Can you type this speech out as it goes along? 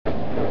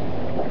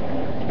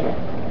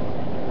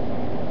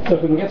So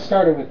if we can get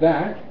started with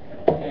that,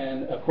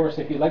 and of course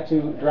if you'd like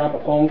to drop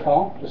a phone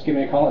call, just give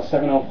me a call at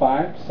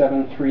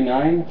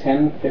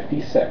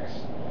 705-739-1056.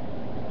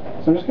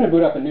 So I'm just going to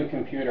boot up a new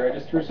computer. I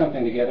just threw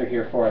something together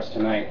here for us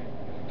tonight.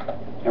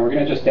 And we're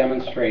going to just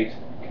demonstrate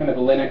kind of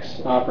the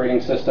Linux operating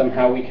system,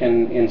 how we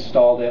can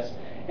install this,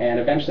 and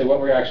eventually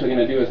what we're actually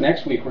going to do is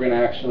next week we're going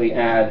to actually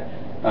add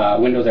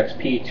Windows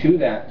XP to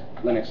that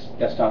Linux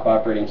desktop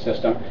operating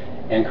system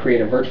and create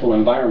a virtual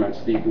environment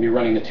so that you can be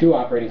running the two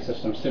operating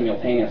systems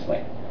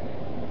simultaneously.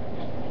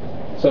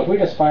 So if we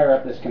just fire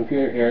up this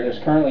computer here, there's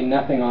currently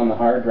nothing on the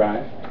hard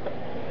drive.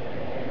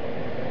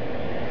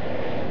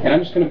 And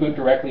I'm just going to boot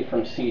directly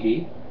from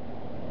CD.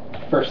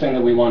 First thing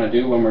that we want to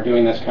do when we're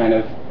doing this kind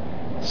of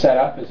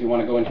setup is you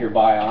want to go into your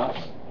BIOS,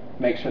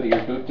 make sure that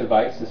your boot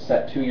device is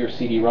set to your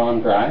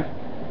CD-ROM drive.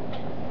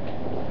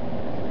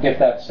 If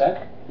that's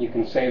set, you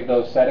can save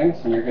those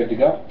settings and you're good to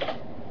go.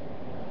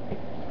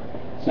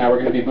 So now we're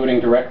going to be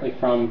booting directly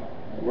from,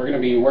 we're going to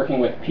be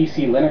working with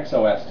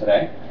PCLinuxOS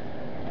today.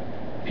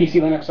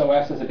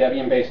 PCLinuxOS is a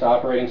Debian-based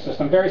operating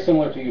system, very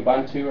similar to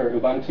Ubuntu or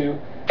Ubuntu.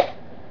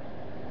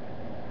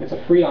 It's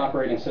a free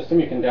operating system.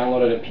 You can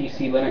download it at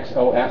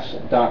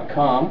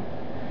PCLinuxOS.com.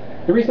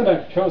 The reason that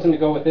I've chosen to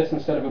go with this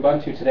instead of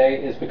Ubuntu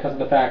today is because of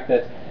the fact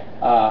that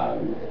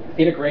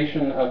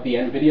integration of the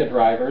NVIDIA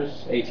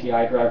drivers,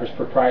 ATI drivers,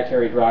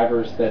 proprietary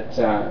drivers that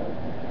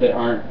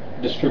aren't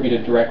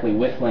distributed directly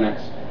with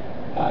Linux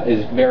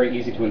is very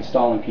easy to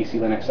install in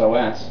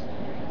PCLinuxOS.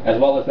 As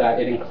well as that,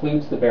 it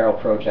includes the Beryl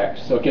project,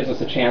 so it gives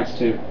us a chance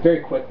to very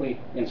quickly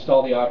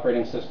install the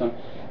operating system,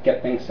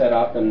 get things set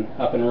up and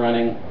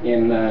running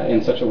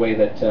in such a way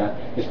that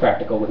is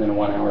practical within a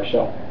 1-hour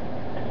show.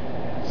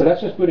 So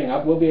that's just booting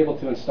up. We'll be able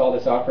to install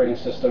this operating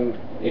system,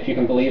 if you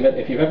can believe it.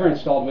 If you've ever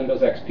installed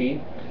Windows XP,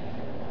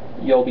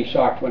 you'll be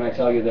shocked when I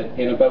tell you that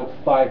in about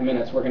 5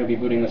 minutes we're going to be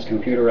booting this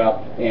computer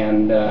up,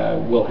 and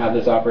we'll have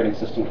this operating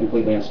system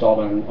completely installed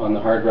on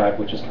the hard drive,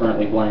 which is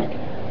currently blank.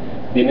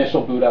 The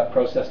initial boot up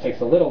process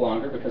takes a little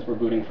longer because we're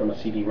booting from a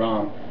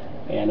CD-ROM,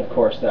 and of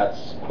course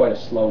that's quite a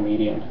slow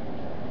medium.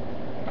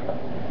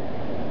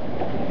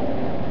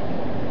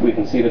 We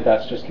can see that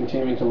that's just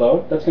continuing to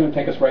load. That's going to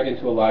take us right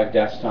into a live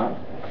desktop.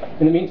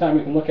 In the meantime,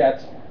 we can look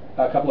at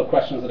a couple of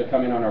questions that have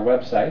come in on our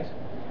website.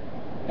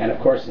 And of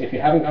course, if you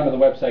haven't gone to the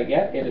website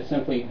yet, it is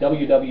simply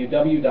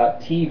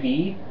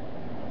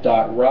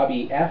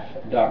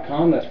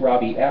www.tv.robbyf.com. That's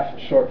Robbie F,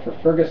 short for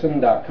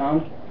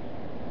Ferguson.com.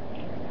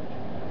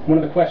 One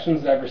of the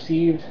questions that I've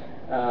received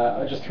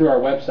just through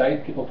our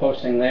website, people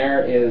posting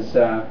there, is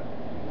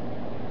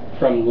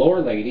from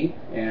Lore Lady,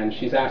 and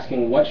she's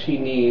asking what she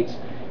needs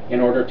in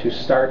order to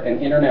start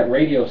an internet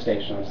radio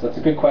station. So that's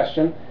a good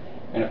question,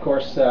 and of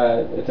course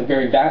it's a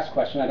very vast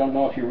question. I don't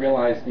know if you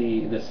realize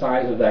the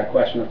size of that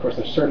question. Of course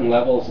there's certain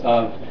levels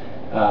of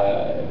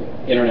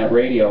internet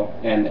radio,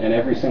 and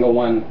every single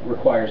one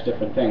requires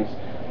different things.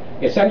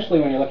 Essentially,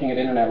 when you're looking at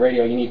internet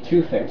radio, you need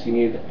two things. You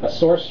need a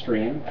source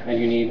stream and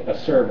you need a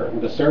server.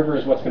 The server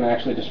is what's going to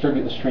actually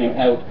distribute the stream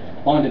out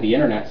onto the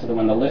internet so that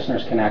when the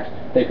listeners connect,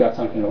 they've got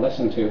something to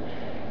listen to.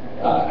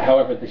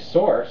 However, the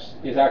source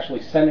is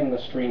actually sending the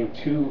stream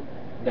to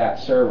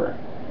that server.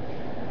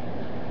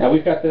 Now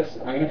we've got this.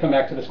 I'm going to come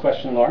back to this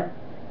question, Laura.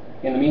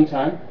 In the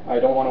meantime, I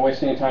don't want to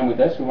waste any time with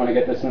this. We want to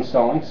get this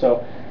installing.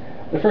 So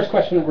the first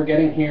question that we're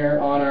getting here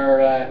on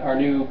our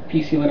new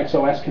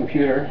PCLinuxOS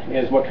computer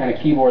is what kind of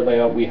keyboard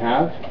layout we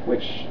have,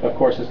 which of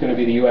course is going to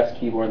be the US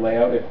keyboard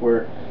layout if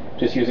we're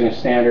just using a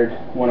standard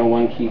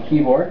 101 key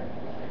keyboard.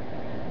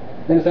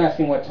 Then it's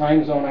asking what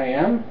time zone I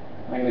am.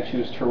 I'm going to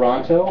choose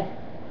Toronto,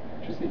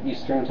 which is the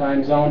Eastern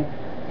time zone.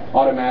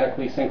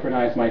 Automatically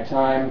synchronize my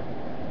time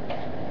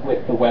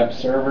with the web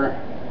server.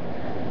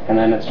 And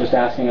then it's just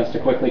asking us to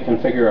quickly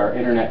configure our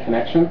internet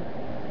connection.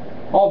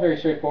 All very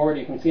straightforward.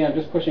 You can see I'm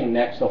just pushing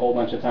next a whole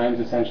bunch of times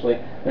essentially.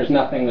 There's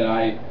nothing that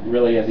I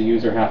really as a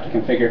user have to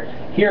configure.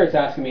 Here it's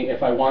asking me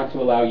if I want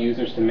to allow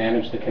users to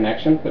manage the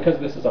connection. Because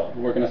this is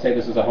we're going to say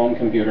this is a home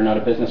computer, not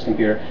a business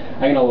computer, I'm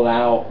going to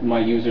allow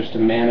my users to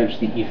manage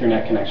the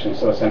Ethernet connection.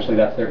 So essentially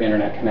that's their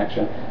internet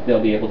connection.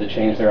 They'll be able to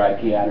change their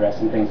IP address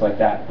and things like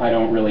that. I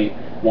don't really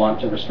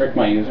want to restrict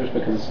my users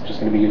because it's just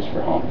going to be used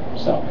for home.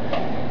 So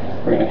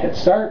we're going to hit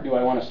start. Do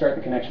I want to start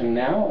the connection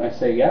now? I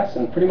say yes,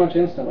 and pretty much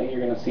instantly you're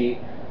going to see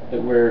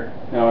that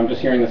now I'm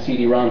just hearing the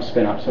CD-ROM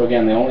spin up. So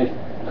again, the only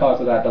cause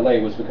of that delay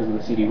was because of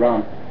the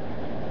CD-ROM.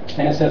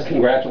 And it says,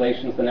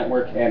 congratulations, the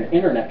network and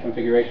internet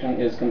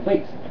configuration is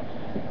complete.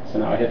 So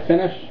now I hit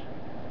finish,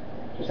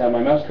 just have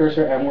my mouse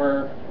cursor, and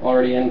we're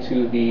already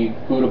into the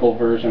bootable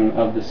version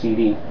of the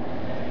CD.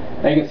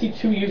 Now you can see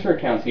two user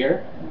accounts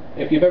here.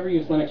 If you've ever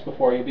used Linux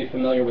before, you'll be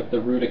familiar with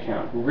the root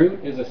account.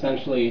 Root is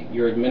essentially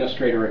your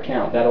administrator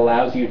account. That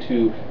allows you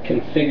to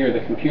configure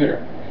the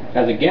computer.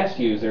 As a guest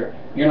user,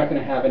 you're not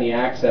going to have any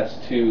access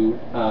to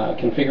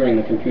configuring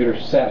the computer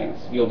settings.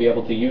 You'll be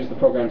able to use the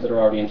programs that are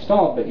already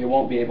installed, but you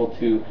won't be able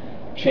to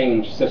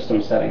change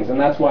system settings. And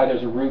that's why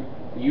there's a root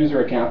user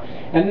account.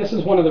 And this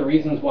is one of the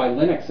reasons why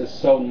Linux is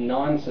so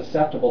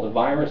non-susceptible to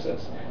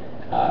viruses.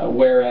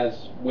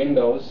 Whereas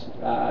Windows,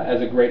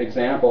 as a great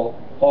example,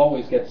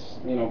 always gets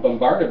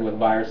bombarded with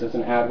viruses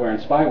and adware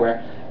and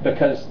spyware,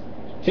 because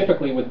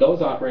typically with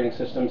those operating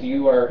systems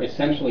you are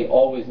essentially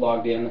always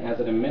logged in as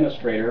an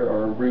administrator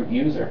or a root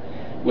user.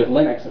 With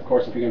Linux, of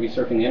course, if you're going to be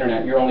surfing the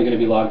internet, you're only going to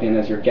be logged in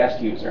as your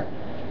guest user.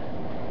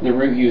 The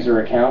root user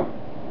account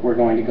we're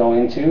going to go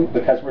into,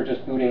 because we're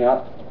just booting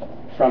up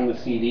from the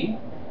CD,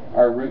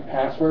 our root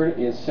password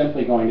is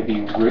simply going to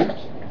be root.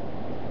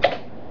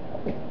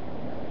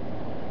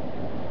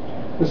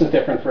 This is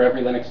different for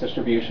every Linux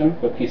distribution,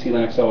 but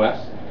PCLinuxOS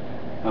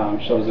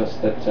shows us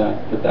that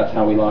that's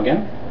how we log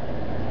in.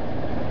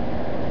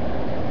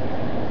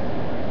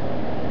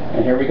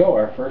 And here we go,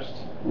 our first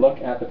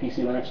look at the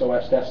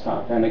PCLinuxOS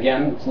desktop. And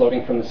again, it's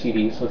loading from the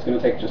CD, so it's going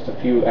to take just a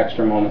few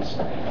extra moments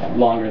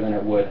longer than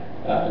it would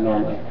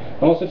normally.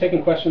 I'm also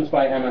taking questions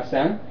by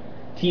MSN.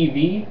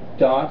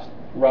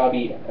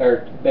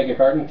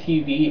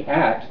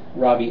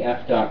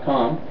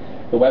 tv@robbyf.com.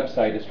 The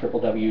website is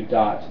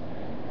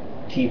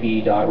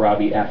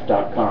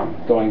www.tv.robbyf.com.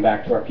 Going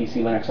back to our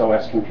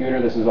PCLinuxOS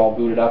computer, this is all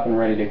booted up and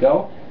ready to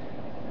go.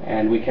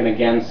 And we can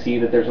again see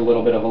that there's a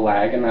little bit of a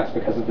lag, and that's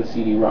because of the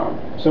CD-ROM.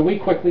 So we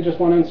quickly just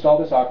want to install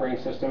this operating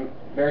system.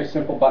 Very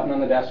simple button on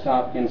the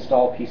desktop,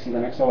 install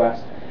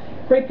PCLinuxOS.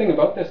 Great thing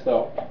about this,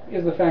 though,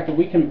 is the fact that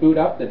we can boot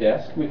up the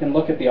disk, we can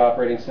look at the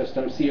operating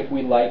system, see if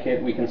we like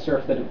it, we can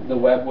surf the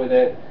web with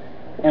it,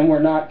 and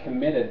we're not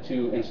committed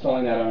to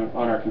installing that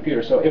on our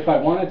computer. So if I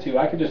wanted to,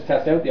 I could just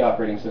test out the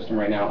operating system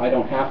right now. I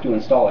don't have to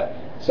install it.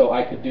 So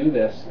I could do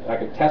this, I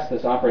could test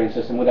this operating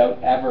system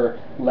without ever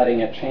letting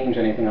it change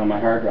anything on my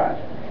hard drive.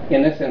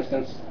 In this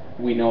instance,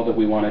 we know that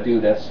we want to do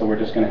this, so we're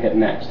just going to hit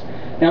next.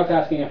 Now it's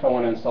asking if I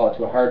want to install it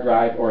to a hard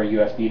drive or a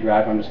USB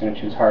drive. I'm just going to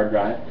choose hard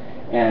drive.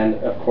 And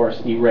of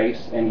course,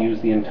 erase and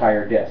use the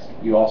entire disk.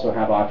 You also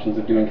have options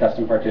of doing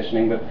custom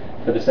partitioning, but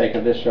for the sake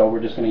of this show, we're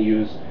just going to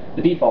use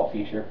the default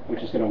feature,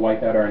 which is going to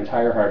wipe out our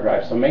entire hard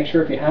drive. So make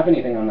sure if you have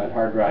anything on that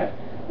hard drive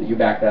that you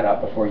back that up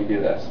before you do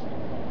this.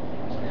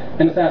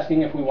 And it's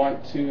asking if we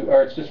want to,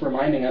 or it's just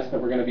reminding us that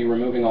we're going to be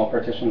removing all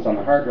partitions on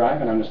the hard drive,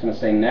 and I'm just going to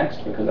say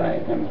next because I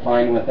am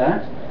fine with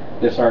that.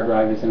 This hard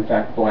drive is in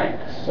fact blank,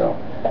 so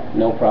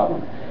no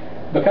problem.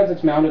 Because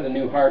it's mounted a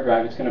new hard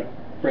drive, it's going to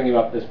bring you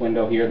up this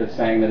window here that's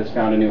saying that it's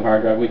found a new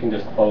hard drive. We can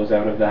just close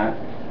out of that.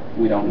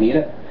 We don't need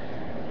it.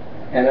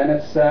 And then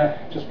it's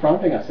just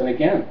prompting us, and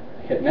again,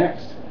 hit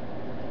next.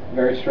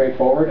 Very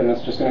straightforward, and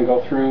it's just going to go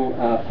through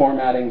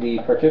formatting the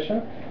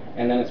partition,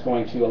 and then it's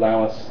going to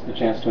allow us the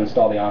chance to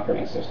install the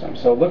operating system.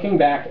 So looking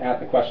back at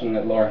the question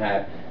that Laura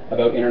had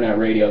about internet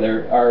radio,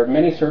 there are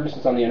many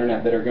services on the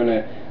internet that are going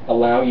to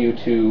allow you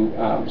to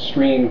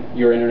stream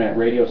your internet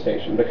radio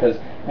station, because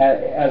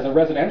as a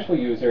residential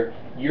user,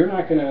 you're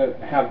not going to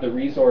have the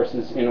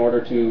resources in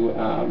order to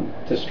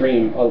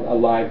stream a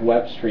live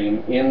web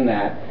stream in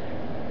that.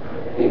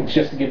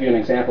 Just to give you an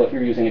example, if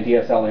you're using a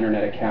DSL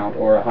internet account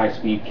or a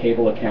high-speed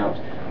cable account,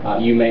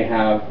 you may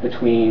have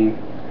between,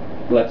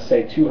 let's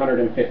say,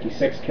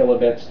 256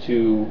 kilobits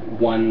to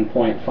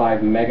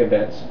 1.5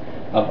 megabits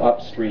of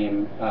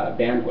upstream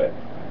bandwidth,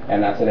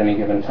 and that's at any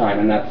given time,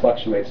 and that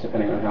fluctuates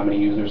depending on how many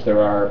users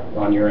there are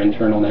on your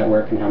internal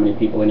network and how many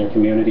people in your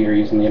community are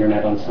using the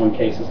internet on some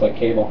cases like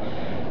cable.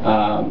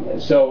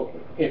 So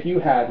if you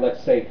had,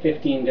 let's say,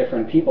 15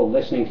 different people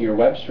listening to your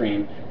web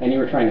stream, and you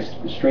were trying to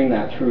stream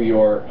that through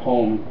your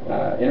home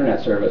internet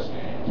service,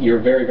 you're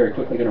very, very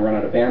quickly going to run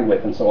out of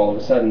bandwidth, and so all of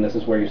a sudden this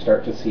is where you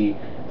start to see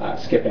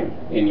skipping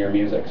in your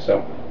music.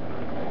 So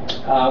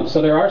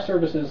there are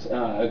services.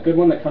 A good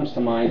one that comes to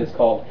mind is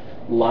called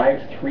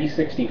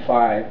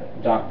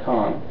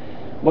Live365.com.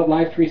 What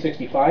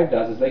Live365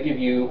 does is they give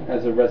you,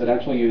 as a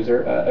residential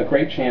user, a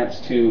great chance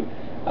to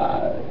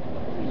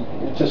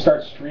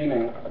start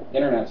streaming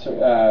internet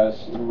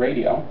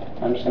radio.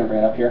 I'm just going to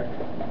bring it up here,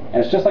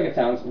 and it's just like it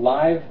sounds.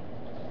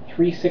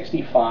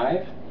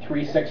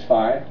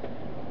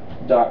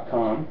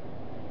 Live365.com,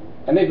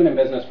 and they've been in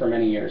business for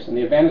many years. And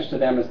the advantage to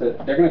them is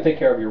that they're going to take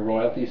care of your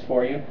royalties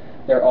for you.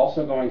 They're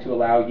also going to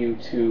allow you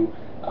to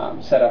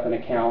set up an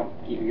account.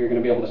 You're going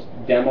to be able to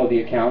demo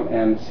the account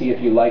and see if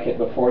you like it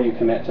before you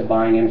commit to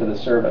buying into the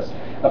service.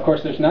 Of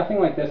course, there's nothing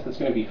like this that's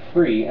going to be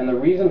free, and the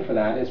reason for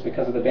that is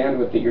because of the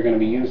bandwidth that you're going to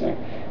be using,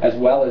 as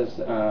well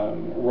as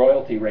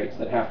royalty rates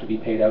that have to be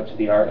paid out to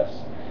the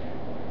artists.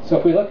 So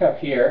if we look up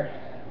here,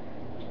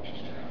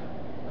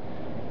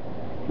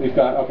 we've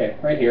got, okay,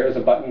 right here is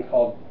a button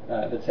called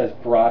that says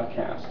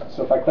Broadcast.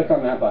 So if I click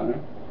on that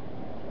button,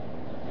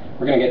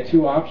 we're going to get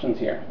two options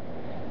here.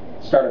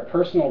 Start a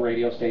personal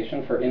radio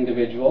station for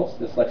individuals.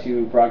 This lets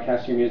you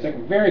broadcast your music.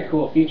 Very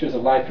cool features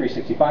of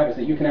Live365 is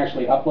that you can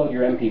actually upload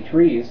your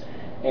MP3s,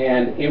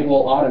 and it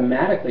will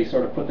automatically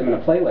sort of put them in a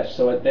playlist,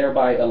 so it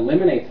thereby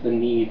eliminates the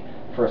need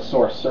for a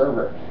source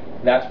server.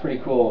 That's pretty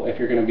cool if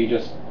you're going to be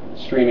just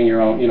streaming your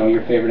own,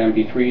 your favorite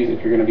MP3s.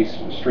 If you're going to be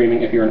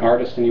streaming, if you're an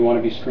artist and you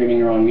want to be streaming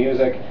your own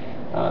music,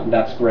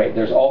 that's great.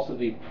 There's also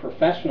the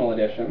professional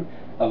edition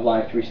of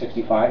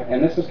Live365,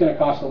 and this is going to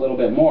cost a little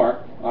bit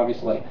more,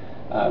 obviously,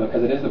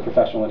 because it is the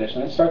professional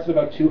edition. It starts at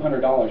about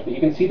 $200, but you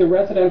can see the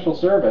residential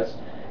service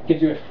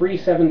gives you a free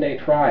 7-day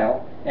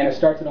trial, and it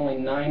starts at only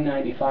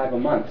 $9.95 a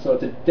month. So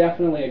it's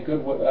definitely a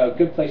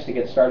good place to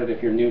get started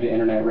if you're new to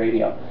internet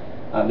radio.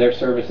 Their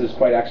service is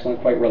quite excellent,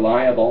 quite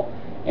reliable,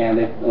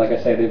 and like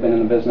I say, they've been in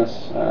the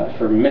business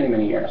for many,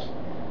 many years.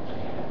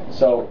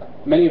 So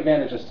many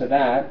advantages to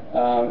that.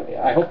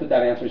 I hope that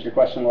answers your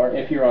question, Laura.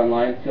 If you're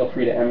online, feel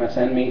free to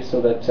MSN me,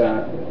 so that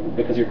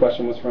because your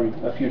question was from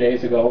a few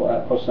days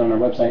ago, posted on our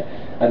website.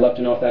 I'd love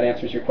to know if that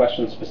answers your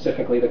question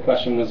specifically. The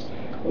question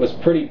was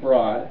pretty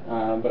broad,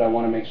 but I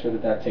want to make sure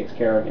that takes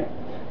care of you.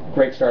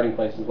 Great starting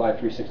place is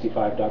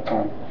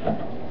live365.com.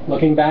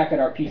 Looking back at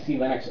our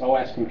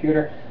PCLinuxOS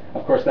computer,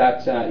 of course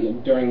that's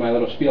during my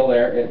little spiel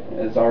there, it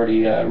is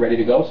already ready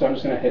to go, so I'm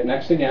just going to hit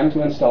next again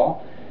to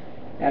install.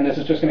 And this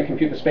is just going to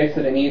compute the space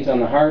that it needs on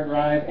the hard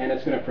drive, and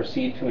it's going to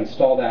proceed to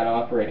install that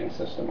operating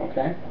system,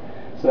 okay?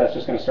 So that's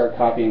just going to start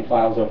copying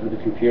files over to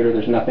the computer.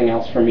 There's nothing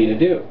else for me to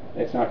do.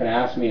 It's not going to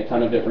ask me a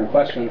ton of different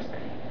questions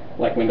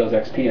like Windows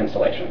XP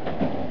installation.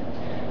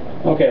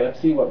 Okay, let's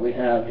see what we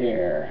have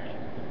here.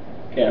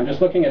 Okay, I'm just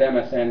looking at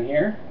MSN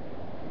here.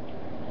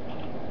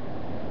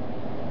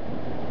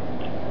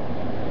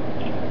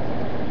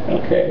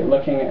 Okay,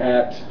 looking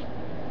at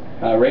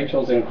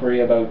Rachel's inquiry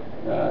about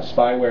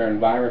spyware and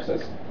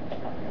viruses.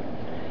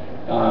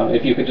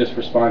 If you could just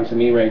respond to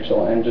me,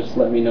 Rachel, and just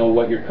let me know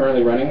what you're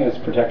currently running as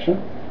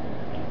protection.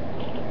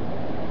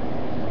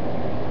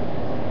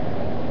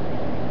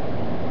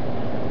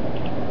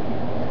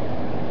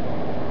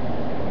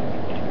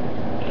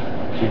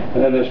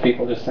 And then there's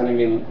people just sending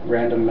me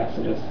random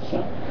messages.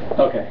 So,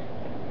 okay.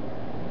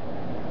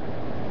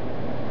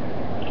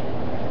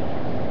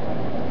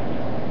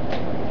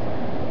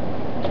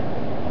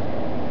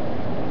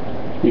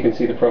 You can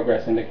see the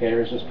progress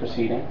indicator is just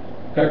proceeding.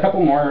 Got a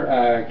couple more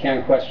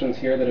canned questions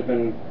here that have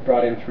been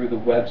brought in through the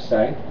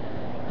website.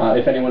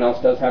 If anyone else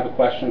does have a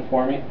question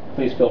for me,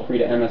 please feel free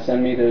to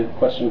MSN me the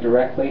question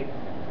directly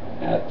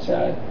at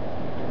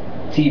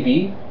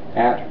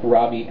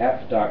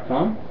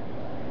tv@robbyf.com.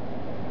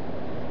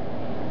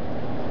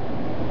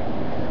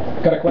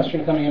 Got a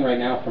question coming in right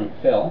now from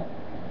Phil.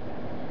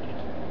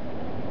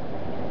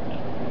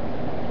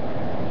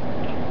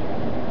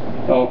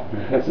 Oh,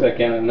 that's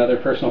again another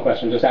personal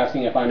question, just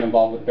asking if I'm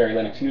involved with the Beryl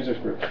Linux Users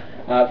Group.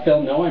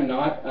 Phil, no, I'm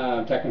not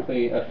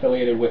technically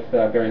affiliated with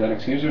Beryl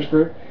Linux Users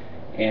Group,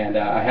 and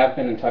I have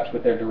been in touch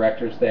with their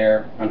directors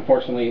there.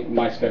 Unfortunately,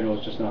 my schedule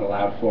is just not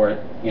allowed for it,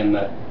 in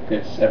that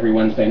it's every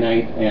Wednesday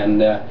night,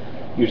 and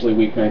usually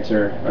weeknights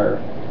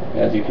are,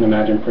 as you can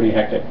imagine, pretty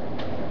hectic.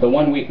 The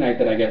one weeknight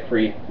that I get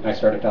free, I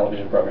start a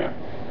television program.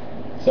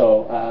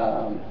 So,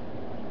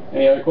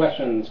 any other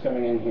questions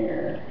coming in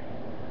here?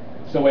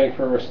 Still waiting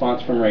for a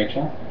response from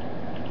Rachel.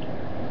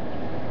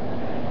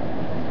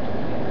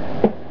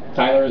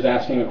 Tyler is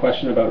asking a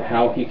question about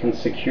how he can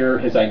secure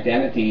his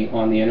identity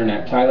on the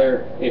internet.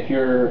 Tyler, if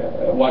you're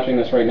watching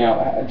this right now,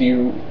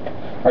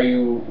 are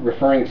you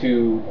referring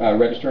to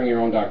registering your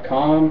own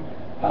 .com,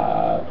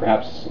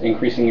 perhaps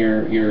increasing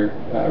your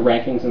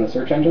rankings in the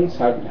search engines?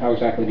 How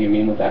exactly do you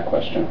mean with that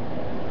question?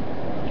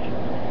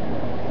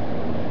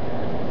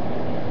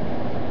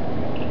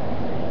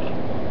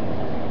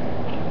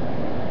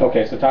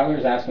 Okay, so Tyler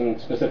is asking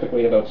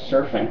specifically about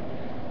surfing.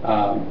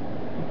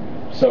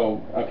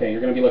 So, okay,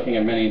 you're going to be looking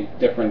at many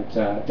different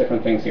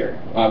things here.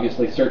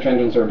 Obviously, search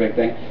engines are a big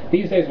thing.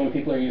 These days, when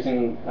people are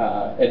using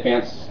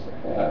advanced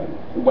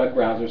web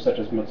browsers such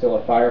as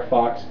Mozilla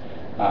Firefox,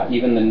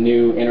 even the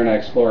new Internet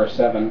Explorer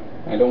 7,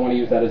 I don't want to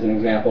use that as an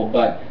example,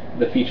 but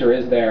the feature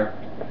is there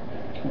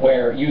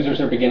where users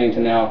are beginning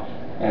to now,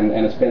 and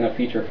it's been a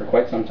feature for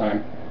quite some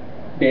time,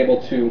 be able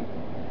to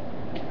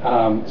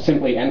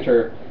simply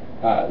enter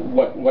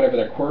whatever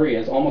their query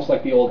is, almost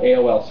like the old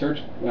AOL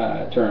search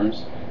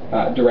terms,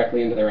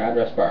 directly into their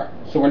address bar.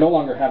 So we're no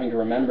longer having to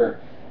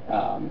remember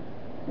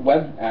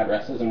web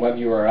addresses and web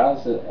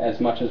URLs as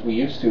much as we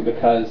used to,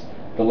 because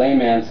the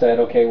layman said,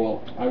 okay,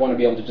 well, I want to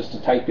be able to just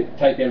type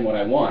in what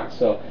I want.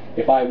 So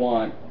if I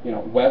want,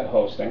 web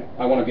hosting,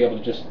 I want to be able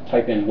to just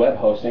type in web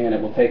hosting, and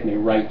it will take me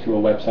right to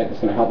a website that's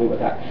going to help me with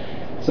that.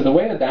 So the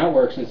way that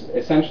works is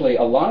essentially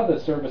a lot of the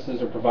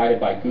services are provided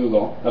by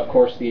Google. Of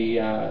course, the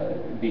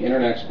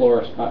Internet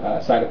Explorer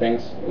side of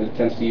things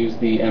tends to use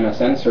the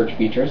MSN search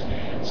features.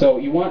 So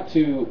you want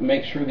to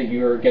make sure that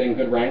you're getting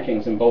good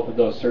rankings in both of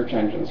those search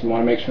engines. You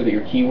want to make sure that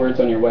your keywords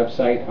on your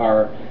website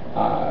are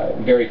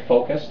very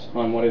focused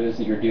on what it is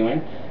that you're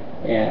doing,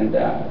 and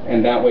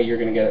that way you're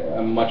going to get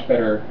a much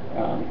better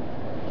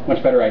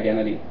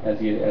identity,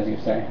 as you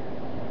say.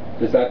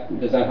 Does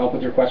that help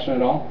with your question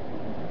at all?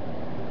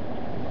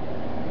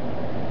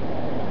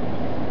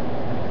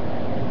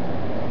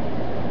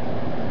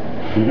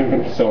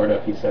 Sort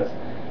of, he says.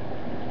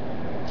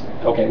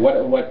 Okay,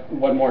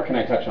 what more can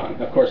I touch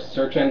on? Of course,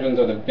 search engines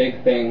are the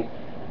big thing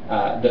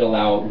that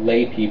allow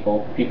lay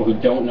people who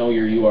don't know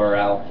your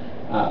URL,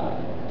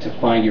 to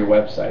find your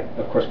website.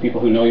 Of course, people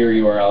who know your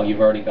URL,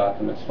 you've already got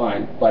them, it's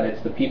fine. But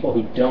it's the people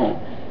who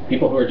don't,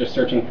 people who are just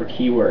searching for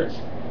keywords.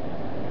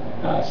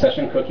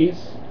 Session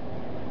cookies.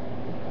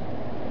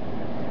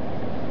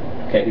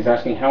 Okay, he's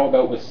asking, how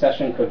about with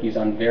session cookies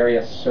on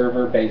various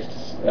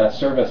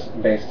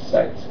service-based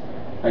sites?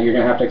 You're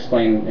going to have to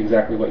explain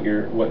exactly what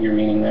you're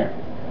meaning there.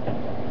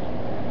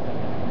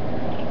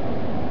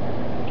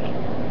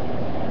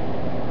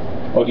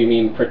 Oh, do you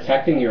mean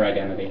protecting your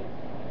identity?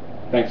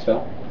 Thanks,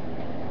 Phil.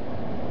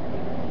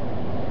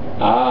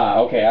 Ah,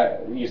 okay.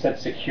 You said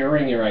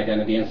securing your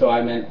identity, and so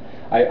I meant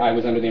I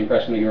was under the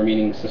impression that you were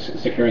meaning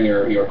securing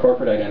your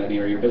corporate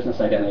identity or your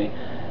business identity.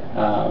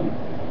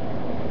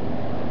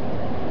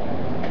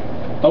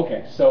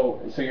 Okay,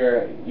 so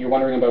you're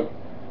wondering about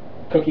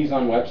cookies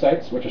on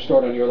websites, which are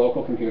stored on your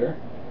local computer,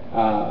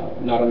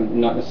 not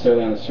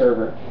necessarily on the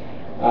server.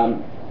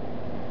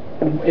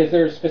 Is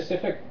there a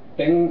specific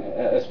thing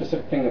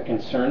that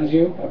concerns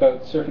you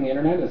about surfing the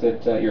internet? Is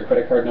it your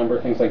credit card number,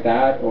 things like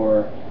that,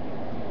 or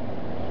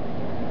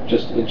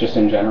just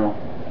in general?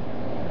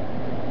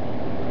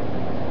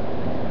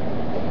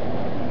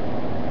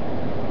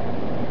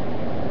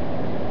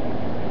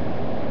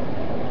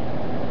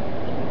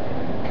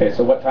 Okay,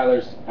 so what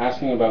Tyler's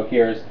asking about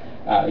here is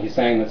he's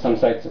saying that some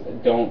sites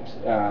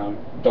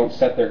don't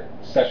set their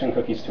session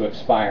cookies to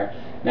expire.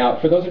 Now,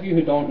 for those of you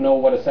who don't know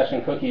what a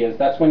session cookie is,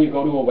 that's when you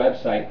go to a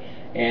website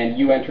and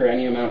you enter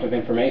any amount of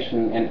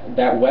information, and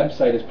that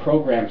website is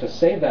programmed to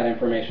save that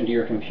information to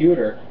your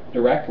computer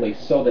directly,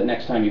 so that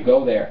next time you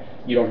go there,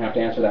 you don't have to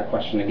answer that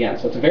question again.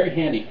 So it's a very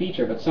handy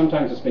feature, but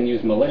sometimes it's been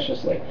used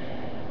maliciously.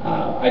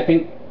 I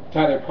think,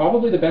 Tyler,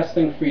 probably the best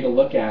thing for you to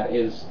look at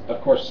is, of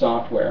course,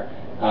 software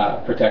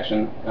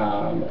protection.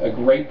 A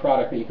great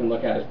product that you can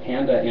look at is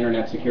Panda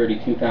Internet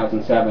Security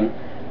 2007.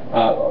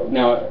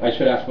 Now, I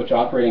should ask which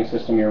operating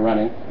system you're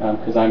running,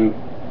 because I'm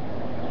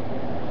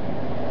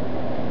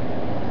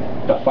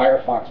the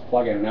Firefox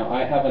plugin. Now,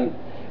 I haven't.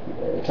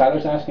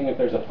 Tyler's asking if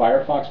there's a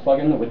Firefox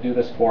plugin that would do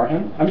this for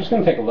him. I'm just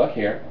going to take a look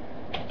here.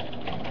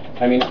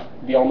 I mean,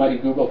 the almighty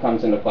Google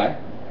comes into play.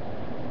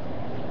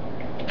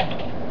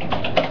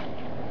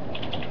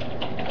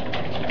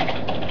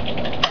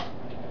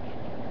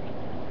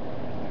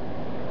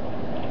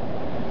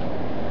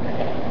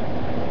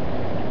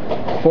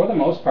 For the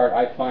most part,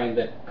 I find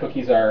that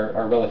cookies are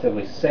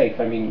relatively safe.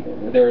 I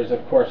mean, there is,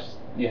 of course,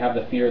 you have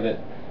the fear that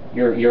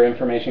your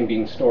information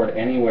being stored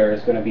anywhere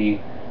is going to be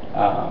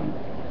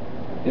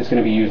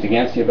used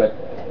against you. But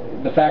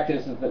the fact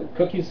is that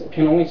cookies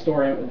can only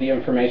store the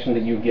information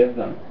that you give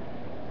them.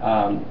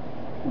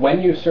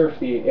 When you surf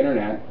the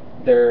internet,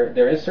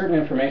 there is certain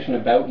information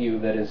about you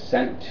that is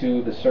sent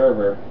to the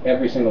server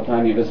every single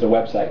time you visit a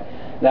website.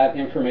 That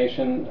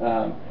information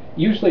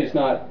usually is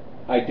not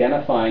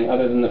identifying,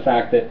 other than the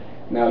fact that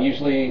now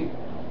usually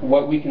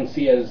what we can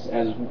see as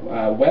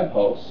web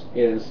hosts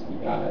is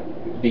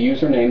the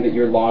username that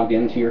you're logged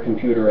into your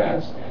computer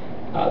as,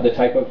 the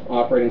type of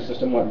operating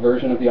system, what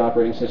version of the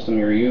operating system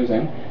you're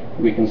using.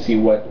 We can see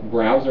what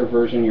browser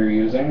version you're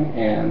using,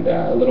 and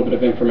a little bit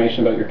of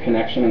information about your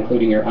connection,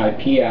 including your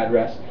IP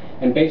address.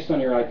 And based on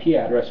your IP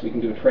address, we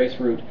can do a trace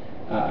route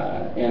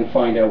and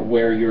find out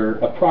where you're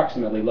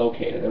approximately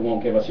located. It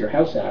won't give us your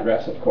house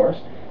address, of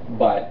course,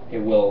 but it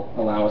will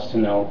allow us to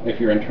know if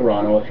you're in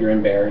Toronto, if you're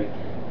in Barrie,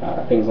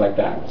 things like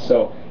that.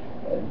 So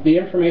the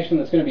information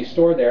that's going to be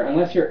stored there,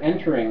 unless you're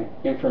entering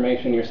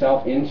information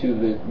yourself into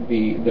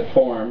the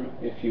form,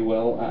 if you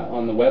will,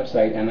 on the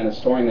website, and then it's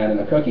storing that in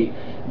the cookie.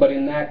 But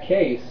in that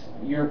case,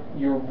 you're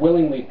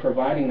willingly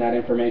providing that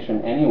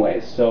information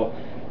anyways, so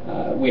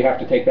we have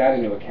to take that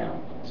into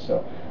account.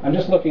 So I'm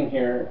just looking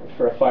here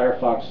for a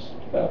Firefox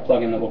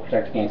plugin that will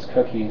protect against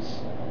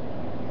cookies.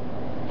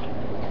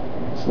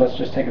 So let's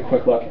just take a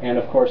quick look, and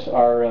of course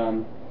our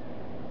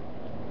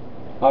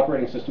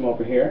operating system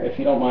over here. If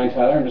you don't mind,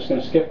 Tyler, I'm just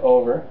going to skip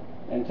over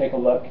and take a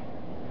look.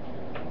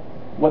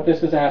 What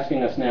this is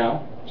asking us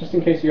now, just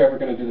in case you're ever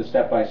going to do the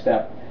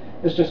step-by-step,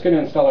 is just going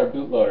to install our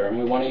bootloader, and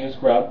we want to use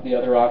Grub. The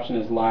other option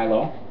is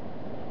Lilo.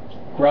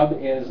 Grub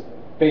is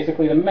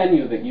basically the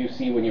menu that you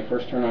see when you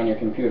first turn on your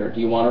computer. Do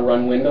you want to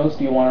run Windows?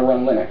 Do you want to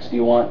run Linux? Do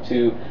you want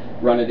to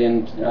run it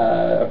in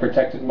a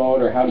protected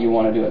mode, or how do you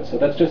want to do it? So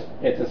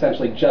it's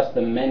essentially just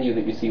the menu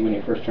that you see when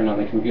you first turn on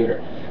the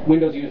computer.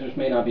 Windows users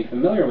may not be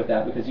familiar with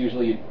that, because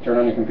usually you turn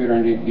on your computer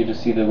and you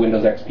just see the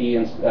Windows XP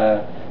and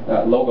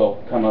logo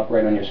come up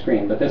right on your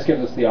screen. But this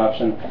gives us the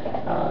option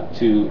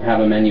to have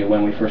a menu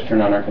when we first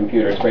turn on our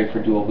computer. It's great for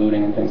dual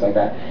booting and things like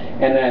that.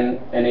 And then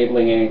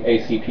enabling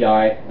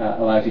ACPI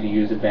allows you to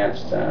use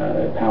advanced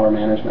power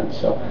management.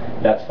 So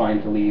that's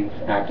fine to leave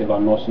active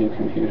on most new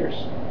computers.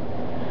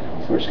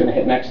 So we're just going to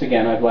hit next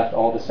again. I've left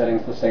all the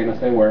settings the same as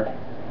they were.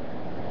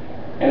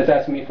 And it's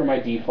asking me for my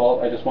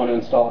default. I just want to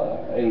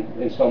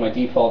install my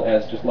default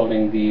as just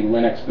loading the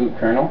Linux boot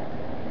kernel,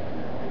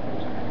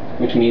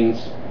 which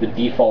means the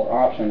default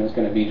option is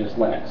going to be just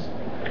Linux.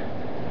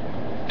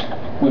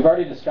 We've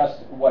already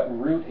discussed what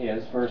root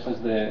is versus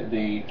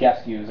the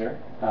guest user.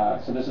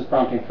 So this is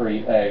prompting for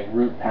a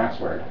root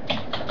password.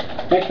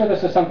 Make sure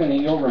this is something that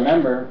you'll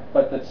remember,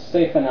 but that's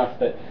safe enough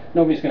that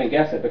nobody's going to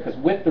guess it, because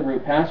with the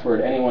root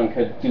password, anyone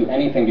could do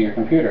anything to your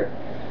computer.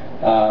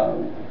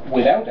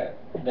 Without it,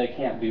 they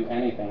can't do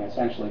anything,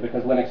 essentially,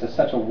 because Linux is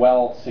such a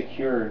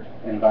well-secured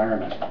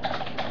environment.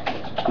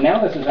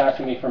 Now this is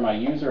asking me for my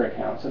user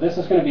account. So this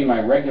is going to be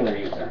my regular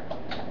user.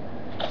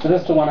 So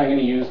this is the one I'm going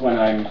to use when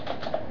I'm,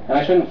 and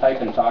I shouldn't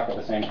type and talk at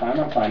the same time,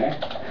 I'm finding.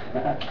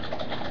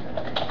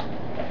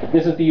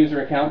 This is the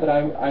user account that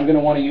I'm going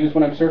to want to use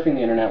when I'm surfing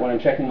the internet, when I'm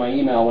checking my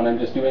email, when I'm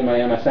just doing my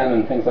MSN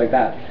and things like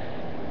that.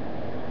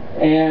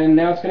 And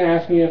now it's going to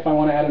ask me if I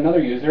want to add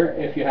another user.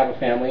 If you have a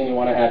family and you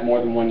want to add more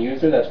than one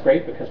user, that's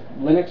great, because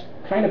Linux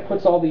kind of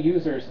puts all the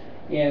users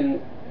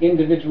in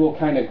individual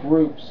kind of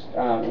groups.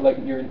 Like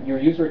your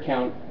user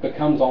account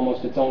becomes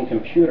almost its own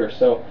computer.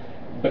 So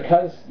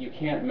because you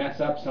can't mess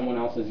up someone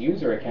else's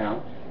user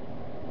account,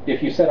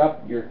 if you set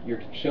up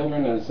your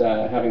children as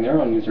having their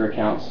own user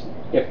accounts,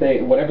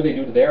 whatever they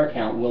do to their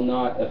account will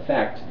not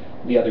affect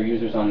the other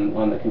users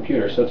on the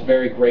computer. So it's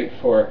very great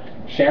for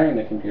sharing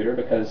the computer,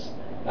 because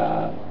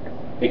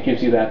it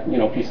gives you that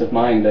peace of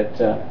mind that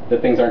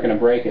things aren't going to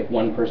break if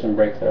one person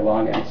breaks their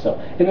login. So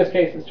in this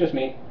case, it's just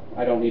me.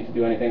 I don't need to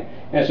do anything.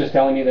 And it's just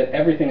telling me that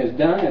everything is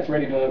done. It's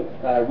ready to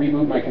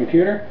reboot my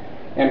computer,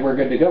 and we're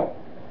good to go.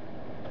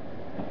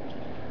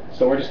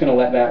 So we're just going to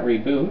let that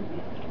reboot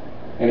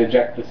and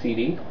eject the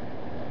CD.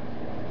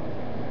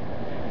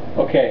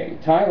 Okay,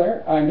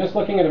 Tyler, I'm just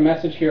looking at a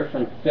message here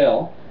from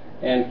Phil,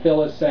 and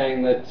Phil is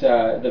saying that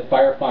the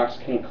Firefox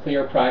can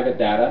clear private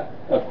data.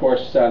 Of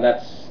course,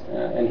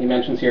 and he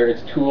mentions here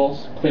it's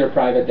Tools, Clear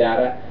Private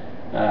Data,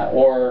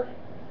 or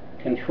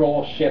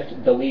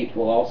Control-Shift-Delete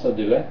will also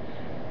do it.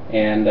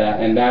 And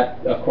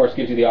that, of course,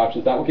 gives you the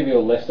options. That will give you a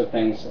list of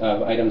things,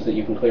 of items that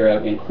you can clear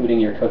out, including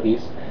your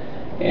cookies.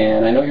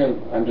 And I know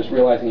I'm just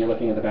realizing you're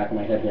looking at the back of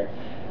my head here.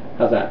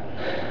 How's that?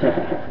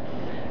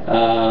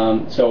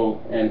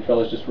 And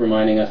Phil is just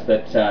reminding us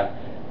that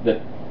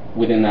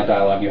within that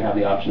dialog you have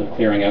the option of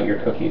clearing out your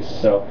cookies.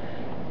 So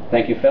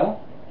thank you, Phil.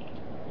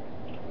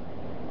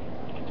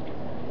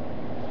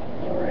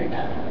 All right.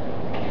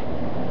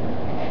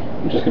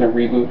 I'm just going to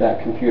reboot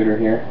that computer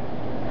here.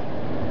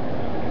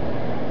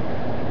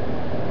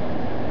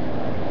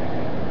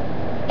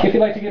 If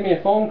you'd like to give me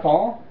a phone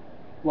call,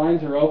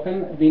 lines are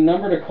open. The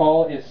number to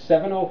call is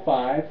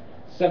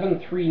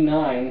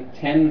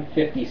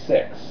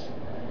 705-739-1056.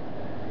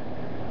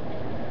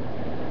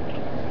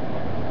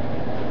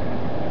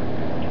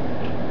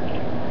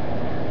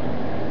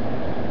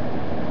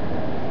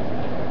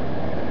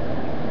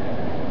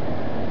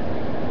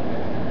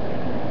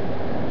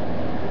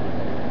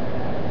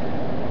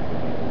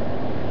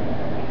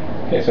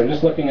 Okay, so I'm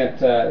just looking at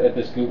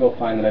this Google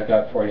find that I've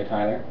got for you,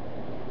 Tyler.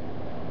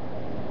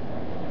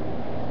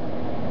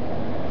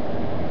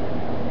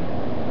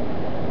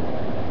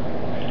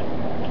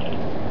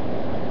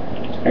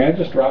 I'm going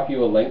to just drop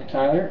you a link,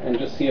 Tyler, and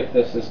just see if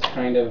this is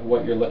kind of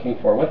what you're looking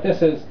for. What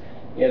this is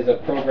a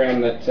program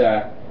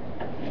that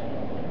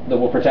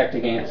will protect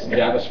against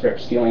JavaScript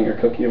stealing your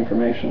cookie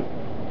information.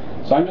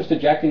 So I'm just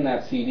ejecting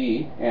that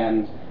CD,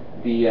 and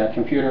the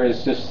computer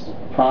is just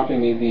prompting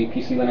me, the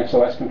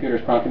PCLinuxOS computer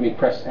is prompting me to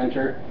press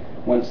enter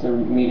once the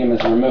medium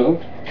is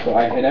removed. So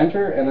I hit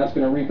enter, and that's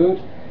going to reboot.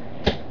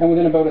 And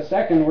within about a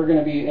second, we're going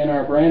to be in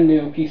our brand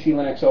new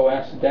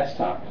PCLinuxOS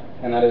desktop,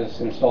 and that is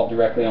installed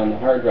directly on the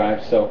hard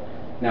drive. So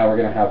now we're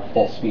going to have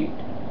full speed.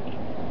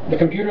 The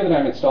computer that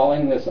I'm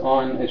installing this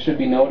on, it should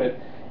be noted,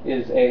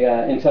 is a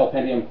Intel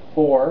Pentium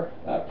 4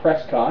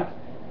 Prescott.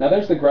 Now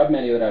there's the grub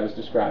menu that I was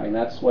describing.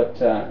 That's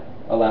what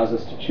allows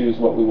us to choose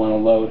what we want to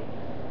load.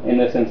 In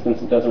this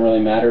instance, it doesn't really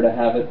matter to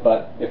have it,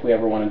 but if we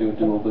ever want to do a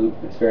dual boot,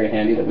 it's very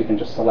handy that we can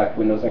just select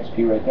Windows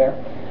XP right there.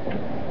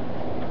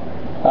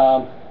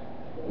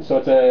 So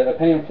it's a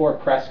Pentium 4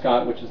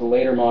 Prescott, which is a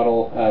later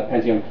model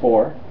Pentium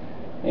 4.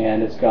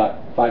 And it's got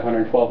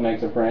 512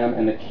 megs of RAM,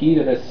 and the key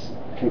to this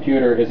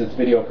computer is its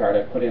video card.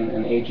 I've put in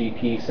an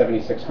AGP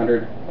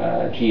 7600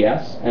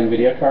 GS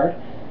NVIDIA card,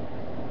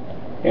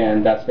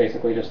 and that's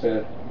basically just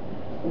a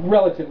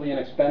relatively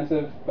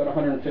inexpensive, about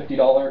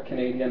 $150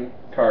 Canadian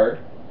card,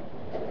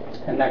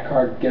 and that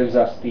card gives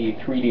us the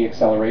 3D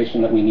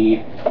acceleration that we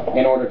need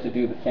in order to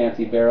do the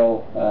fancy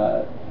Beryl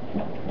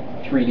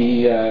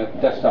 3D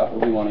desktop that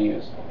we want to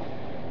use.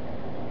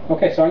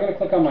 Okay, so I'm going to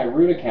click on my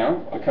root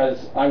account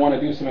because I want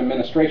to do some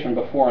administration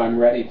before I'm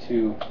ready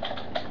to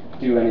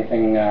do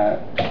anything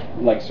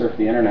like surf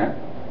the internet.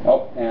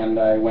 Oh, and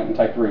I went and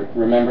typed root.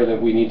 Remember that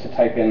we need to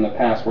type in the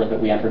password that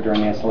we entered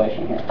during the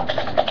installation here,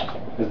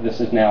 because this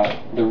is now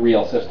the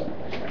real system.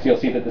 So you'll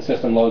see that the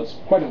system loads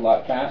quite a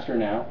lot faster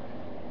now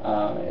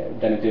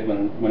than it did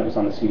when it was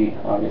on the CD,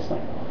 obviously.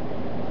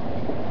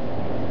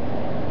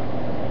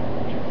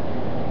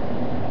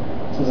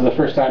 So this is the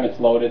first time it's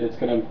loaded. It's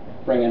going to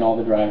bring in all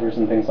the drivers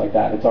and things like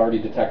that. It's already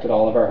detected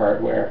all of our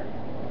hardware,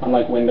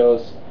 unlike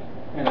Windows.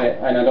 And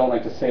I don't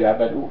like to say that,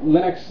 but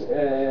Linux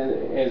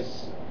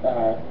is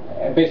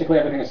basically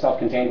everything is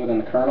self-contained within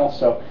the kernel,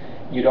 so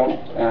you don't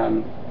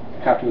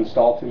have to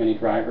install too many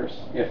drivers,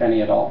 if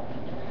any at all.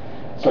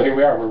 So here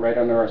we are. We're right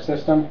under our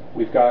system.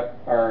 We've got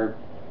our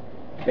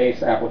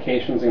base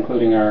applications,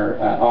 including our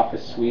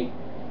Office suite,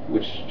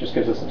 which just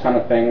gives us a ton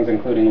of things,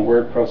 including a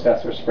word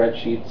processor,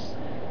 spreadsheets,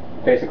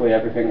 basically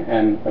everything,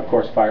 and of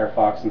course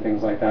Firefox and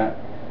things like that.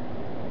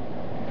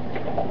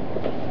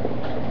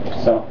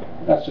 So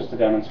That's just to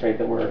demonstrate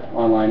that we're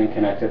online and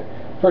connected.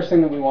 First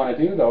thing that we want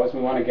to do, though, is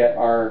we want to get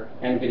our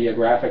NVIDIA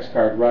graphics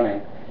card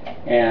running.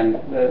 And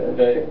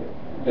the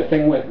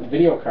thing with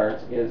video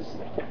cards is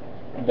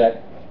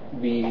that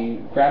the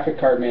graphic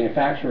card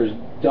manufacturers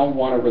don't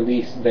want to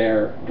release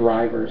their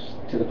drivers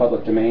to the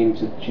public domain,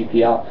 to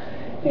GPL.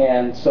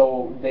 And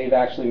so they've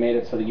actually made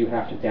it so that you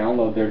have to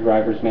download their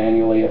drivers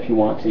manually if you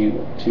want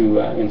to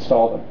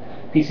install them.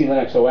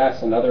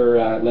 PCLinuxOS and other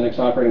Linux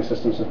operating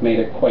systems have made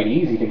it quite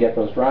easy to get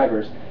those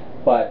drivers,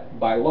 but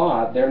by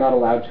law they're not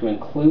allowed to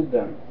include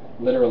them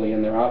literally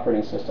in their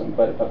operating system.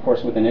 But of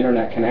course with an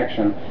internet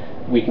connection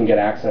we can get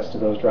access to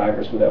those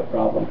drivers without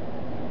problem.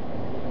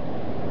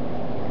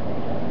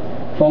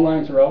 Phone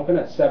lines are open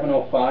at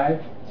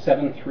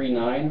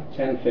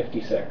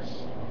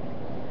 705-739-1056.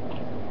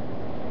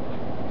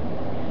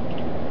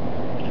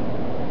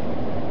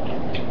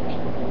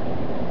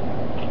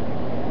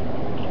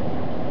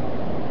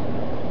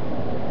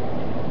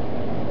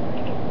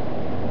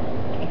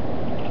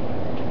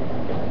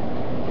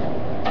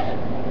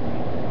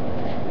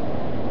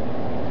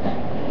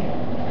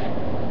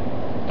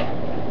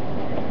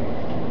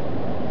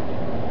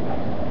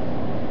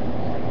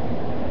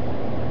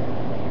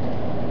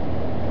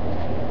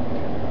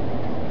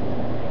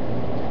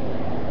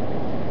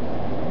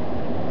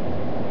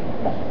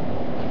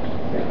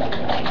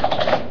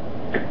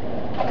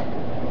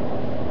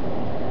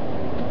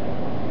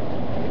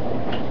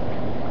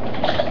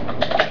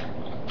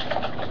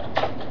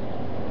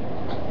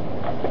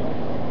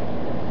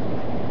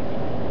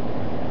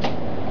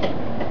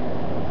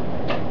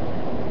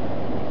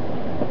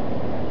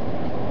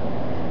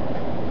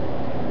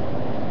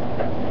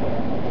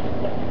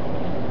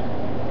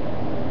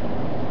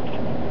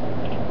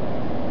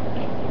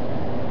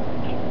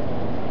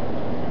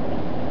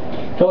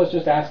 Phil is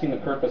just asking the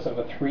purpose of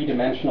a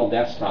three-dimensional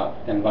desktop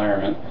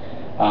environment,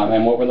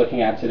 and what we're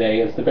looking at today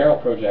is the Beryl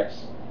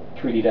project's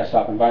 3D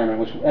desktop environment,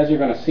 which, as you're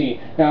going to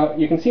see, now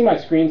you can see my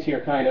screens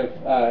here kind of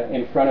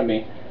in front of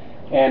me,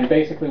 and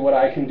basically what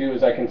I can do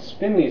is I can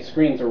spin these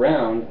screens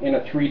around in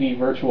a 3D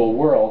virtual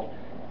world,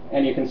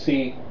 and you can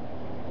see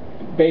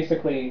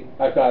basically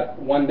I've got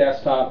one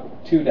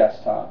desktop, two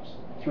desktops,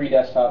 three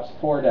desktops,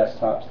 four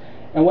desktops.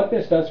 And what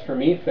this does for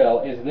me,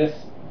 Phil, is this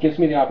gives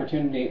me the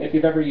opportunity, if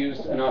you've ever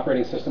used an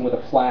operating system with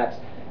a flat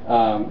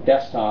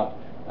desktop,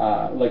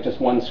 like just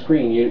one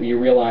screen, you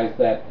realize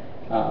that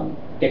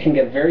it can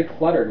get very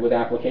cluttered with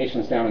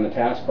applications down in the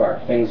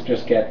taskbar. Things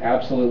just get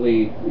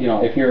absolutely,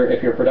 if you're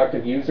a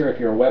productive user,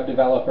 if you're a web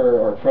developer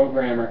or a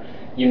programmer,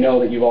 you know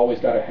that you've always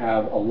got to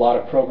have a lot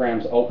of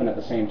programs open at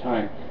the same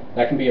time.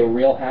 That can be a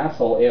real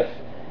hassle if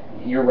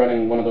you're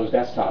running one of those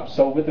desktops.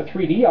 So with the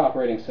 3D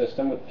operating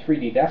system, with the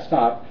 3D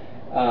desktop,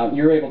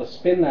 you're able to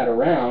spin that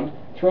around,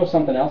 throw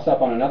something else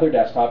up on another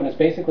desktop, and it's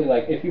basically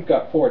like if you've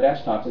got four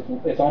desktops,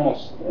 it's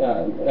almost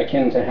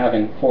akin to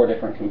having four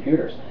different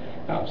computers.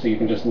 So you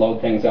can just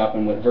load things up,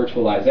 and with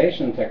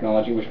virtualization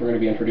technology, which we're going to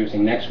be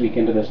introducing next week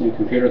into this new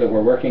computer that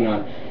we're working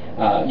on,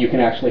 you can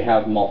actually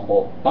have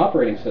multiple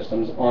operating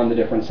systems on the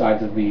different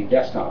sides of the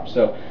desktop.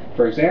 So,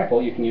 for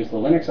example, you can use the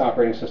Linux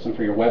operating system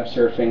for your web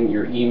surfing,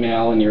 your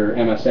email, and your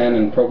MSN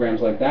and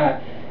programs like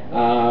that,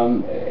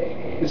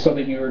 so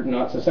that you're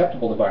not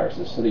susceptible to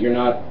viruses, so that you're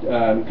not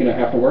going to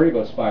have to worry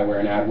about spyware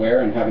and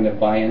adware and having to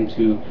buy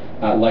into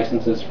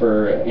licenses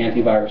for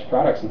antivirus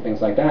products and things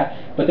like that.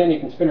 But then you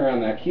can spin around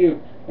that cube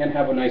and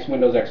have a nice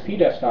Windows XP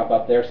desktop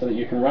up there so that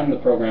you can run the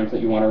programs that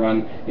you want to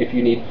run. If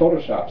you need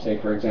Photoshop, say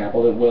for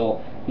example,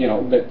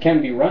 that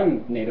can be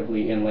run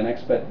natively in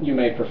Linux, but you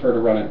may prefer to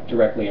run it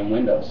directly in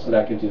Windows, so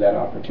that gives you that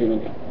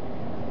opportunity.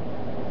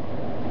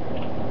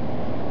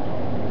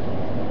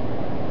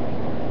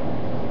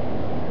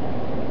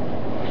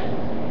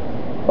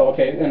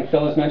 Okay, and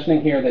Phil is mentioning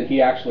here that he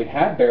actually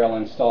had Beryl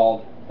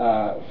installed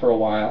for a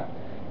while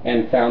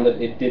and found that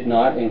it did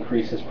not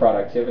increase his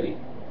productivity.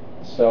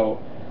 So,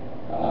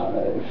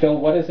 Phil,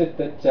 what is it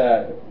that,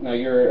 now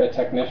you're a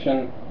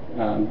technician,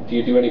 do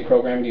you do any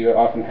programming? Do you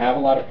often have a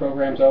lot of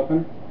programs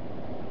open?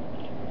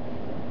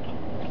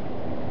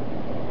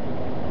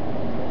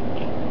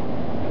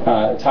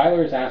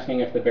 Tyler is asking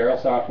if the Beryl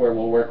software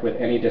will work with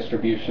any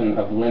distribution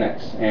of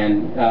Linux,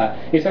 and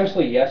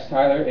essentially yes,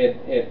 Tyler.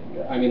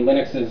 I mean,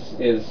 Linux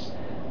is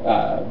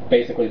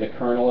basically the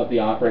kernel of the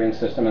operating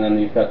system, and then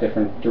you've got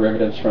different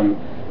derivatives from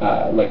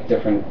like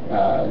different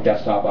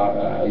desktop.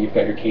 You've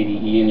got your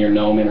KDE and your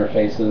GNOME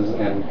interfaces,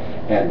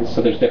 and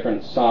so there's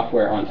different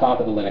software on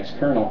top of the Linux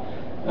kernel.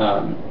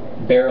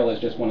 Beryl is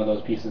just one of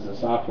those pieces of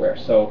software.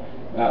 So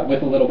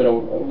with a little bit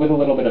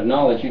of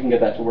knowledge, you can get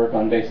that to work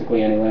on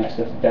basically any Linux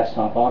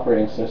desktop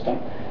operating system.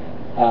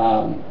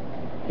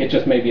 It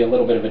just may be a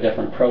little bit of a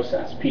different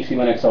process.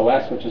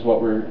 PCLinuxOS, which is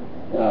what we're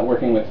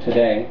working with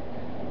today,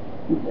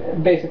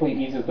 basically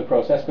eases the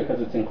process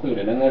because it's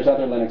included. And there's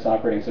other Linux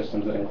operating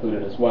systems that include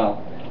it as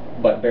well.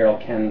 But Beryl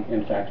can,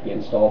 in fact, be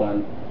installed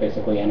on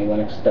basically any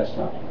Linux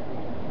desktop.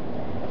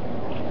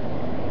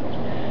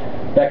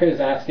 Becca is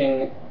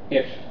asking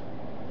if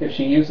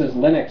she uses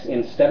Linux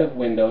instead of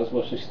Windows,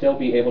 will she still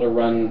be able to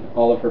run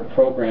all of her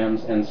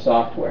programs and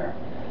software?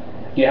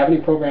 Do you have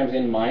any programs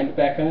in mind,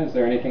 Becca? Is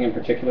there anything in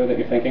particular that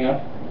you're thinking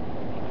of?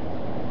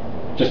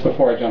 Just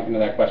before I jump into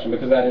that question,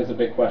 because that is a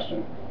big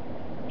question.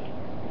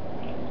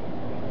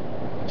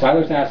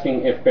 Tyler's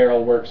asking if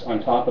Beryl works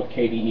on top of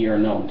KDE or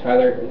GNOME.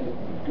 Tyler,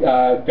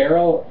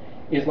 Beryl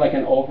is like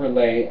an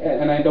overlay,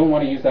 and I don't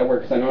want to use that word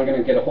because I know I'm going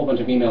to get a whole bunch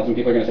of emails and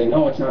people are going to say,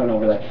 no, it's not an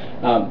overlay.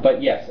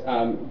 But yes,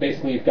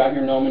 basically you've got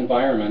your GNOME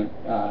environment,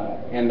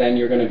 and then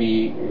you're going to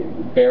be,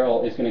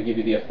 Beryl is going to give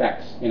you the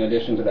effects in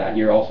addition to that.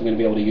 You're also going to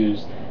be able to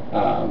use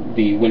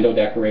the window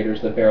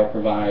decorators that Beryl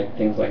provide,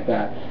 things like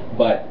that.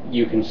 But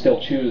you can still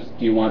choose,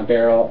 do you want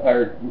Beryl,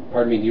 or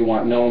pardon me, do you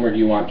want GNOME or do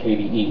you want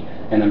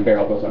KDE? And then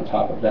Beryl goes on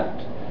top of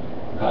that.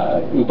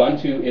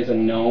 Ubuntu is a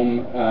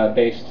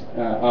GNOME-based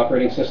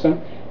operating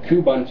system.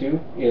 Kubuntu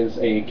is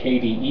a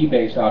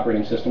KDE-based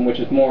operating system, which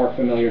is more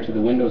familiar to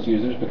the Windows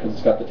users because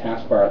it's got the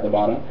taskbar at the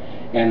bottom.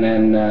 And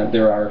then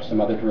there are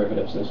some other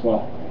derivatives as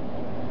well.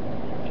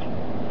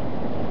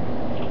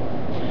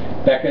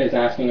 Becca is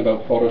asking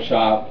about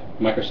Photoshop,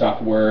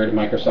 Microsoft Word,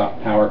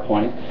 Microsoft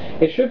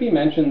PowerPoint. It should be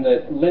mentioned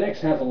that Linux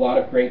has a lot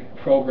of great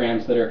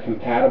programs that are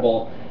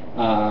compatible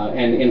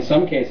and in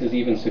some cases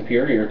even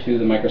superior to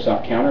the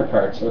Microsoft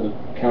counterparts or the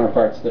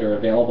counterparts that are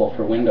available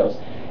for Windows.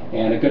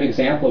 And a good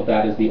example of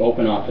that is the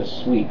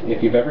OpenOffice suite.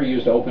 If you've ever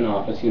used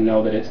OpenOffice, you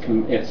know that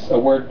it's a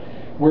word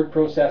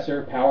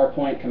processor,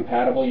 PowerPoint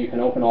compatible. You can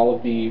open all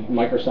of the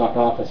Microsoft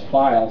Office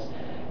files,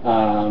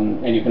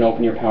 and you can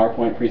open your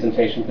PowerPoint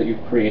presentations that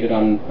you've created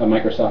on a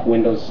Microsoft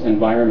Windows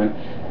environment.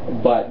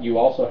 But you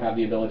also have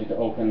the ability to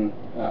open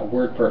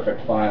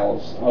WordPerfect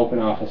files,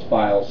 OpenOffice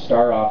files,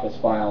 StarOffice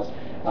files.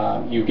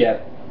 You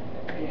get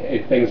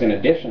things in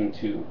addition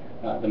to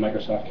the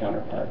Microsoft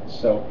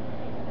counterparts. So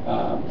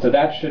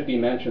that should be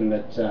mentioned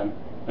that,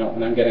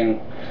 and I'm getting,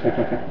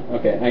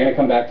 okay, I'm going to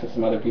come back to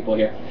some other people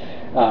here.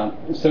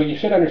 So you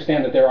should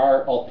understand that there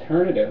are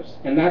alternatives,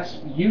 and that's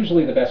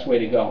usually the best way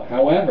to go.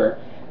 However,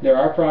 there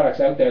are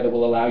products out there that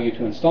will allow you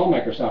to install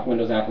Microsoft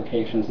Windows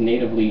applications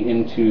natively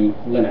into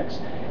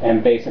Linux.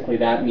 And basically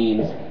that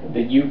means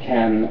that you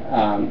can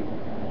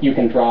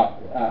drop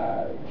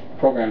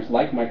programs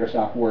like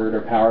Microsoft Word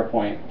or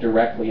PowerPoint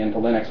directly into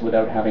Linux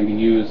without having to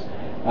use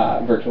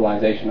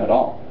virtualization at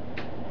all.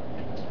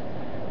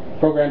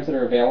 Programs that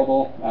are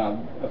available,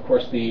 of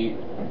course the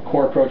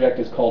core project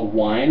is called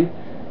Wine,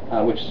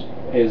 which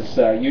is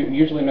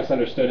usually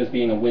misunderstood as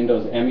being a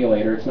Windows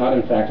emulator. It's not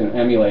in fact an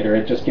emulator.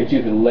 It just gives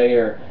you the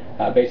layer,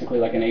 basically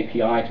like an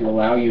API, to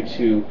allow you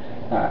to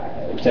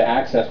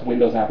access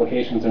Windows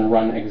applications and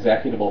run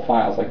executable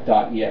files like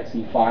 .exe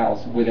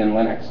files within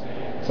Linux.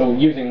 So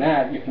using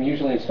that, you can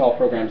usually install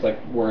programs like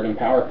Word and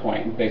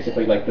PowerPoint,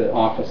 basically like the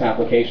Office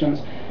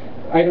applications.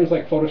 Items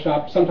like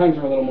Photoshop sometimes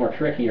are a little more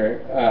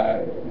trickier.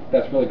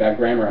 That's really bad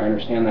grammar, I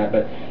understand that,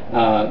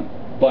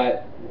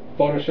 but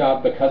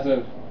Photoshop, because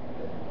of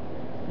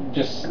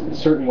just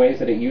certain ways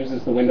that it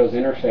uses the Windows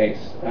interface,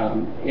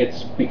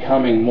 it's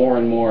becoming more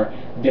and more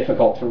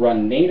difficult to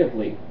run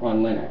natively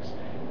on Linux.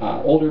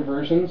 Older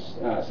versions,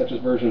 such as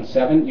version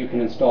 7, you can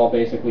install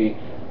basically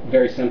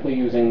very simply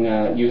using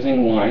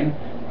Wine.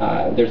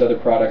 There's other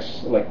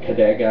products like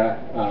Cadega.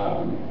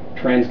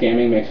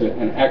 Transgaming makes it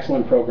an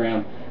excellent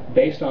program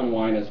based on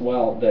Wine as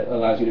well that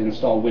allows you to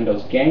install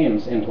Windows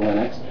games into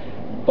Linux.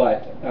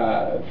 But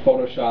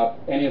Photoshop,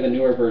 any of the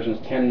newer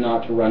versions tend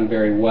not to run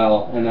very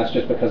well, and that's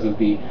just because of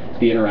the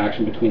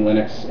interaction between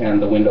Linux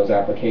and the Windows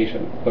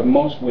application. But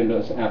most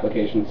Windows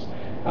applications,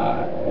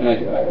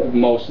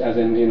 most as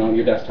in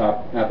your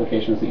desktop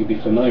applications that you'd be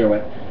familiar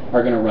with,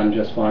 are going to run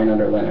just fine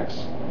under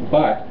Linux.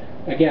 But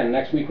again,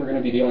 next week we're going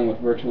to be dealing with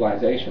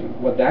virtualization.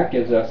 What that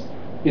gives us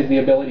is the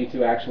ability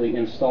to actually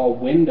install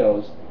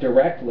Windows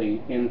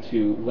directly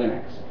into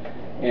Linux.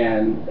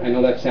 And I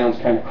know that sounds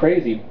kind of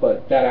crazy,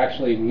 but that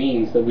actually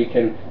means that we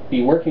can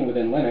be working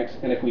within Linux,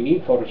 and if we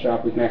need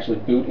Photoshop, we can actually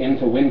boot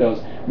into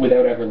Windows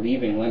without ever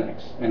leaving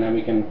Linux, and then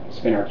we can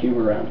spin our cube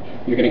around.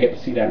 You're going to get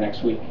to see that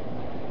next week.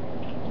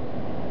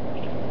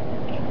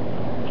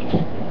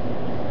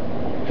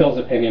 Phil's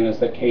opinion is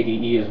that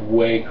KDE is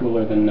way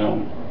cooler than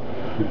GNOME.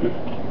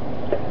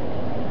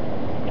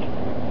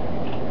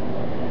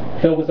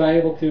 Phil, was I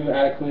able to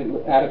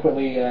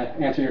adequately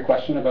answer your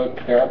question about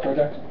the Beryl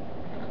project?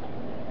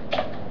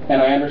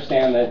 And I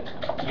understand that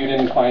you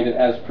didn't find it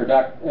as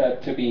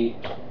to be,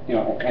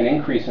 an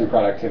increase in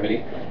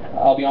productivity.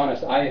 I'll be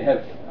honest,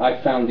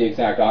 I've found the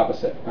exact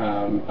opposite.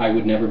 I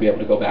would never be able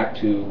to go back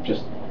to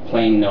just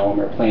plain GNOME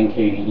or plain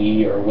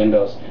KDE or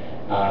Windows.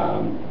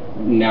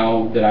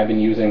 Now that I've been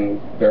using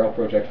Beryl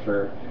project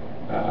for,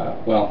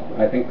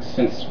 I think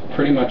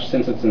pretty much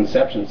since its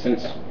inception,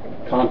 since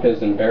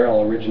Compiz and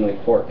Beryl originally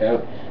forked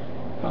out.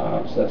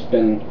 So that's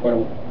been quite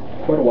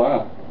a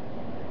while.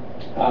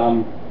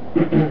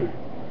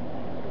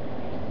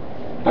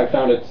 I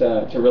found it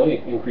to really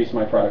increase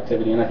my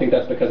productivity, and I think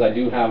that's because I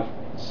do have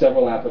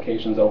several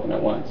applications open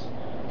at once.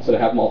 So to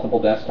have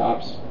multiple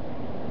desktops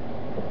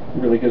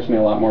really gives me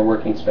a lot more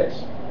working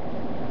space.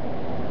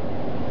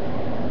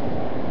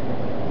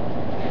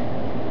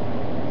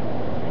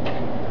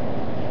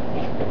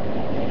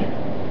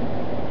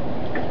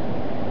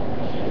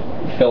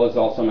 Phil is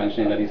also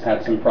mentioning that he's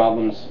had some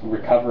problems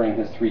recovering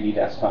his 3D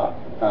desktop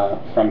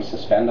from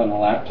suspend on the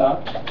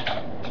laptop.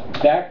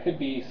 That could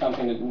be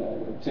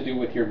something to do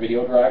with your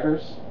video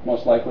drivers,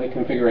 most likely.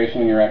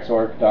 Configuration in your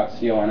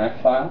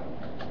xorg.conf file.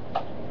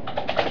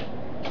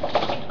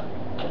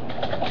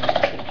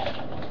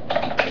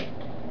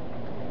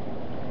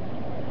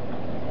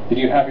 Did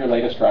you have your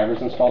latest drivers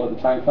installed at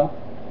the time, Phil?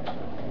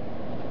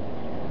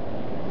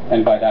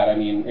 And by that I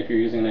mean if you're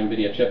using an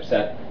NVIDIA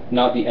chipset,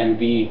 not the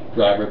NV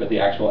driver, but the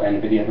actual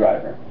NVIDIA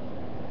driver.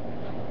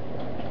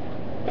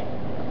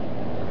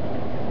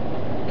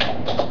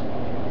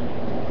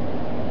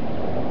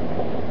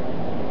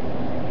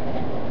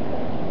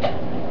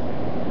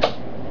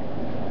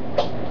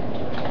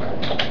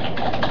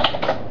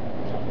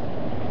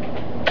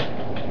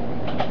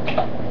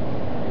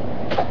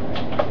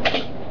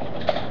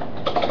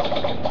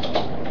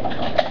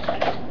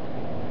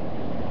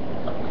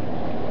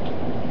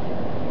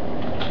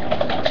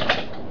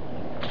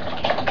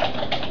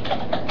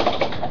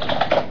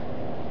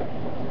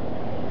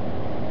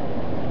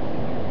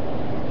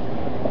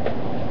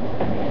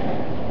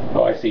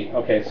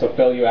 Okay, so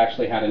Phil, you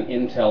actually had an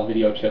Intel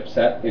video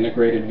chipset,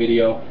 integrated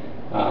video,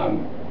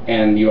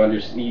 and you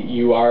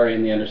are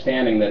in the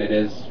understanding that it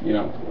is,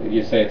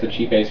 you say it's a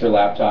cheap Acer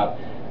laptop.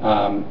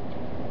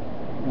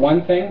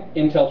 One thing,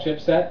 Intel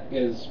chipset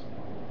is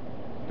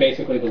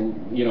basically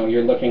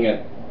you're looking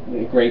at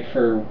great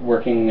for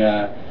working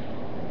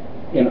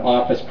in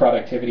office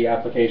productivity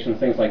applications,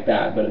 things like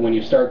that. But when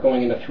you start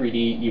going into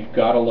 3D, you've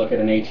got to look at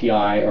an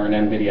ATI or an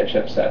NVIDIA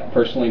chipset.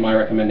 Personally, my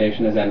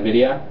recommendation is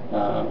NVIDIA.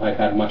 I've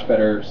had much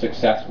better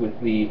success with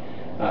the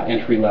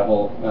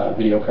entry-level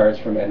video cards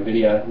from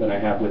NVIDIA than I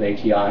have with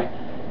ATI.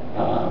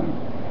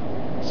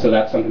 So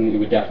that's something that you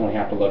would definitely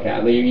have to look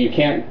at. You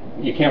can't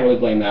really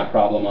blame that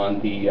problem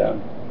on the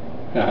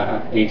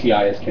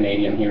ATI is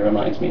Canadian, he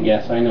reminds me.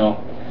 Yes, I know.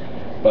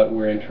 But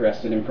we're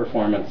interested in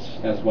performance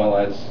as well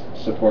as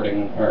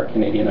supporting our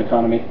Canadian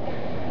economy.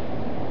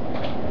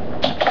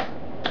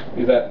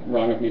 Is that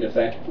wrong of me to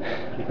say?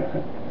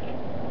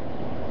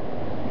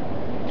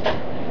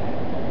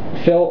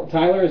 Phil,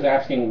 Tyler is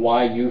asking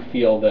why you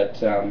feel that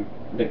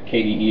that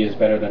KDE is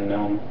better than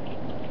GNOME.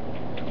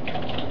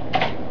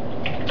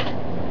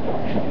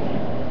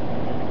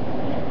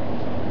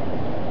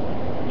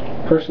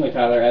 Personally,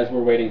 Tyler, as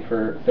we're waiting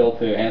for Phil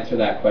to answer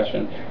that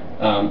question,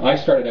 I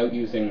started out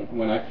using,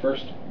 when I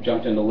first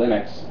jumped into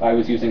Linux, I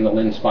was using the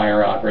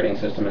Linspire operating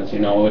system, as you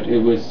know. It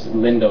was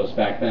Windows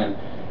back then,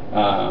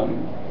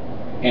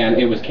 and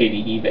it was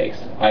KDE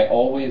based. I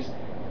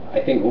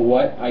think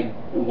what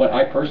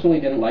I personally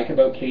didn't like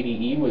about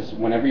KDE was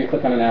whenever you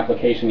click on an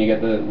application, you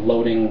get the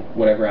loading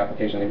whatever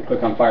application. If you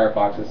click on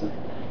Firefox, this is,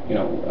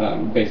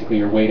 basically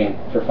you're waiting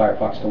for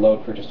Firefox to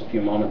load for just a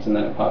few moments and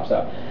then it pops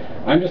up.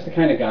 I'm just the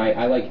kind of guy,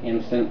 I like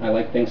instant, I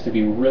like things to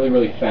be really,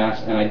 really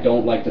fast, and I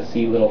don't like to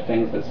see little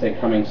things that say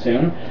coming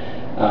soon.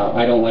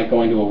 I don't like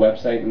going to a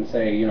website and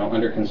say,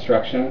 under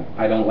construction.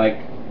 I don't like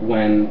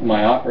when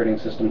my operating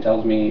system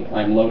tells me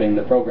I'm loading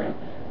the program.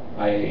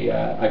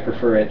 I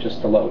prefer it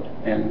just to load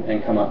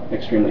and come up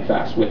extremely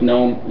fast. With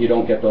GNOME, you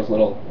don't get those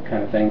little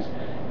kind of things,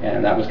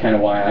 and that was kind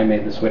of why I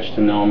made the switch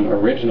to GNOME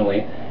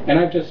originally. And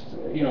I've just,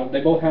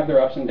 they both have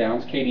their ups and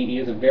downs. KDE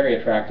is a very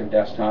attractive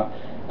desktop.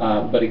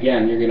 But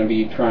again, you're going to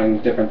be trying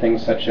different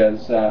things such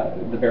as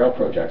the Beryl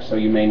project, so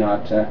you may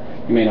not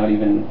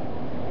even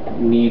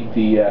need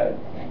the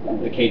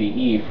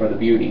KDE for the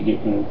beauty. You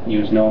can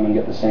use GNOME and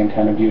get the same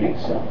kind of beauty.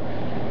 So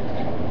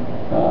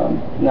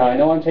now I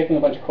know I'm taking a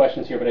bunch of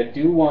questions here, but I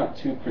do want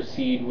to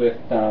proceed with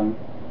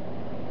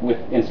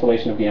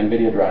installation of the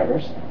NVIDIA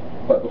drivers.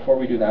 But before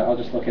we do that, I'll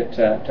just look at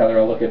Tyler.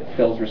 I'll look at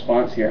Phil's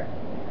response here.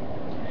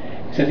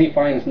 He says he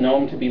finds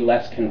GNOME to be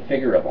less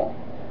configurable.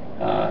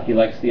 He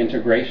likes the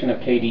integration of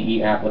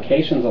KDE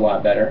applications a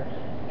lot better,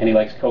 and he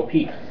likes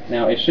Copete.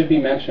 Now, it should be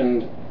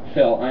mentioned,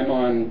 Phil, I'm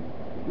on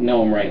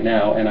GNOME right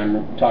now, and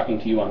I'm talking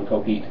to you on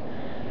Copete.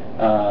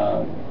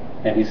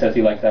 And he says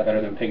he likes that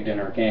better than Pig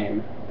Dinner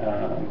Game.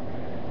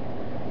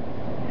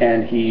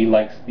 And he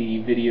likes the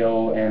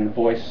video and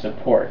voice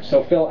support.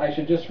 So, Phil, I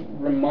should just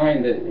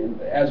remind that,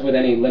 as with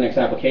any Linux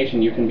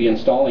application, you can be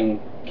installing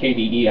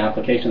KDE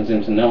applications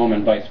into GNOME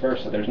and vice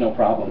versa. There's no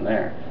problem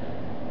there.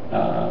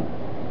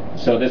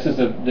 So this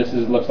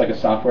looks like a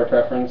software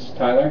preference,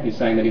 Tyler. He's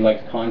saying that he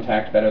likes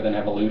Contact better than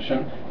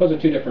Evolution. Those are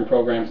two different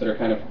programs that are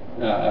kind of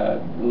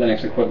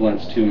Linux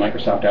equivalents to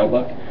Microsoft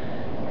Outlook.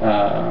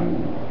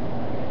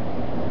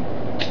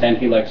 And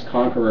he likes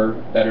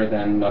Conqueror better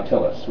than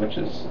Nautilus, which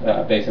is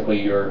basically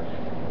your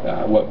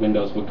what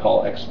Windows would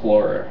call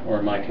Explorer,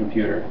 or My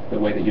Computer, the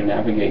way that you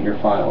navigate your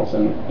files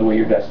and the way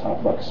your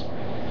desktop looks.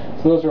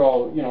 So those are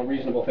all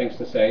reasonable things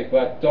to say,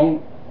 but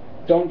don't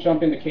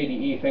jump into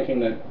KDE thinking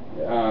that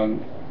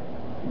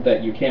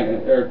that you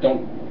can't, or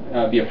don't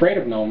be afraid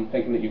of GNOME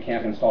thinking that you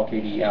can't install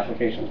KDE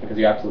applications, because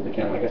you absolutely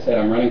can. Like I said,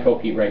 I'm running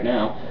Copete right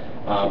now.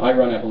 I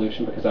run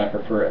Evolution because I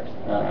prefer it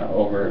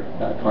over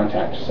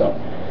Contact. So.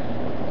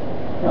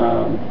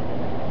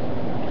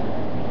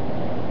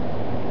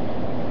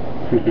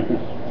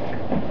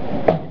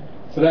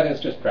 So that is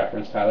just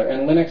preference, Tyler.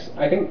 And Linux,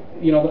 I think,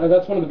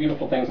 that's one of the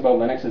beautiful things about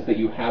Linux is that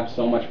you have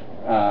so much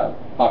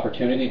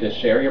opportunity to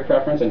share your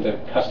preference and to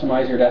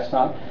customize your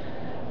desktop.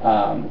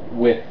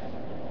 With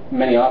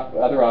many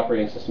other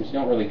operating systems, you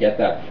don't really get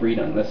that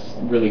freedom. This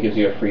really gives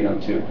you a freedom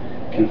to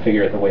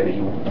configure it the way that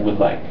you would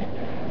like.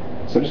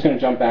 So I'm just going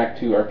to jump back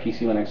to our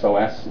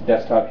PCLinuxOS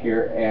desktop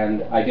here,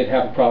 and I did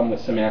have a problem with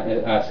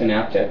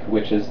Synaptic,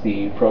 which is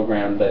the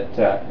program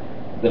that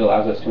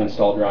allows us to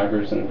install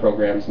drivers and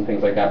programs and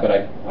things like that, but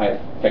I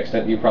fixed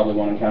it. You probably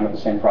won't encounter the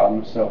same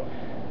problem, so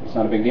it's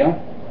not a big deal.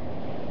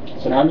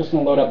 So now I'm just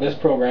going to load up this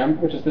program,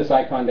 which is this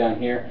icon down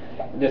here.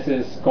 This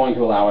is going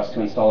to allow us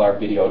to install our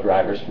video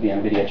drivers for the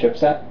NVIDIA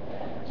chipset.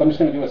 So I'm just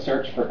going to do a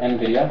search for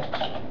NVIDIA,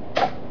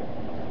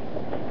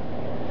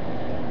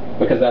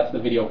 because that's the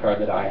video card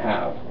that I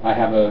have. I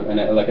have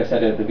like I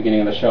said at the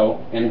beginning of the show,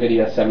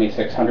 NVIDIA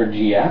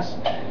 7600GS.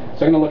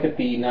 So I'm going to look at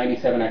the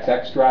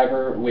 97XX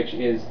driver, which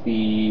is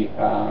the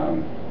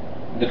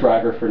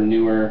driver for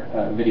newer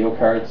video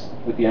cards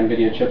with the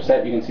NVIDIA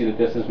chipset. You can see that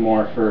this is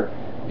more for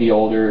the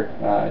older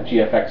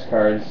GFX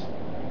cards.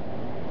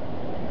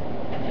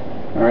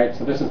 Alright,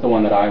 so this is the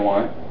one that I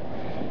want.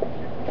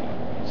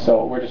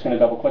 So we're just going to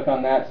double click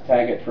on that to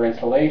tag it for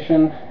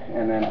installation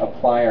and then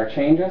apply our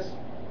changes.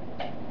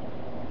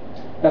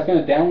 That's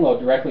going to download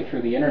directly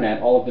through the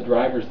internet all of the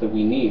drivers that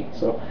we need.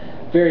 So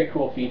very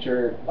cool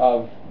feature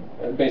of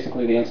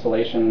basically the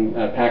installation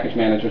package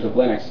managers of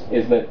Linux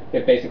is that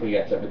it basically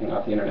gets everything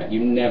off the internet.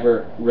 You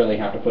never really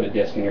have to put a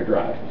disk in your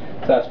drive.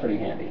 So that's pretty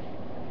handy.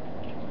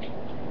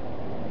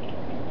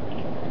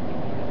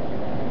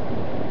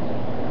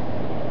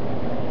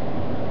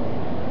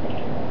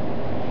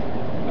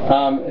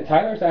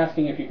 Tyler's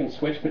asking if you can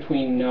switch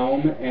between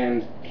GNOME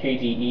and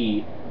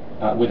KDE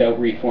without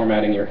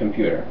reformatting your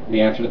computer. The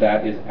answer to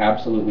that is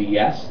absolutely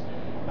yes.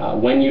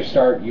 When you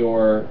start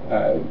your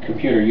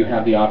computer, you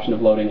have the option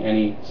of loading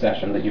any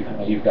session that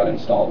you've got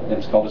installed.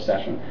 It's called a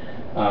session.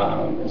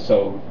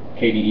 So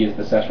KDE is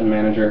the session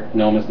manager,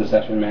 GNOME is the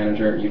session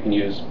manager. You can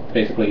use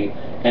basically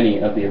any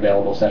of the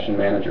available session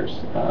managers.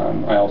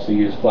 I also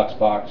use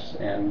Fluxbox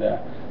and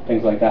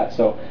things like that.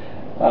 So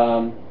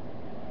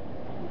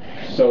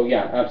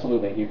yeah,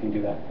 absolutely, you can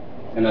do that.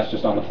 And that's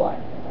just on the fly.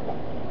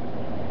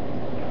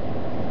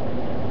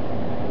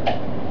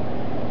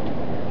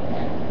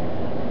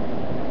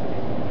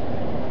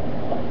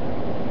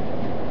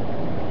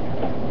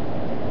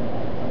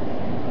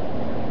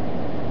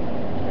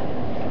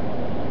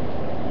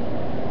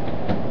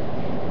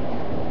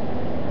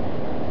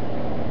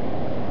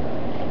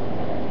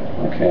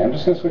 Okay, I'm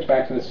just going to switch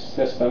back to the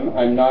system.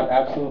 I'm not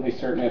absolutely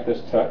certain if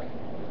this took,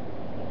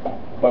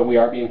 but we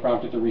are being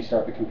prompted to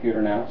restart the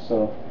computer now,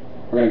 so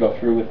we're going to go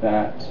through with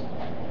that. So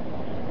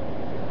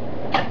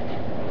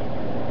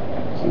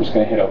I'm just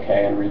going to hit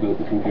OK and reboot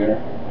the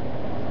computer.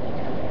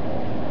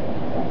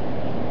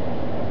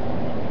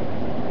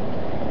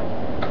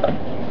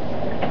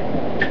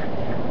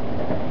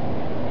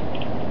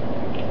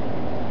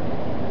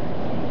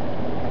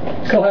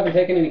 Still haven't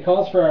taken any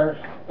calls for our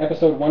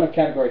episode 1 of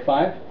Category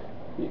 5.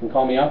 You can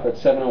call me up at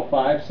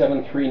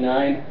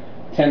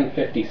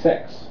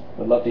 705-739-1056.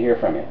 Would love to hear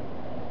from you.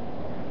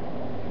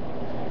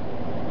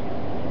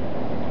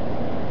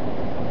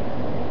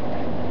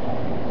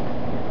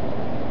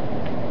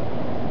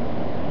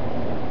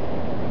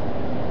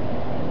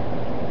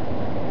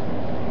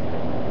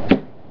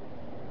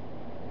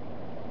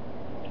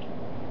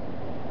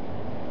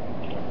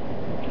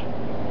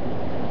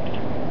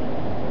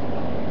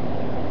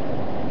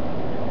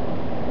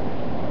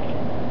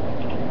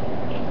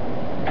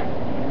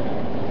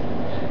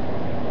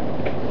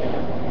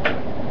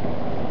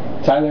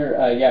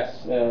 Tyler,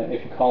 yes,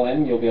 if you call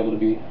in, you'll be able to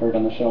be heard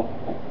on the show.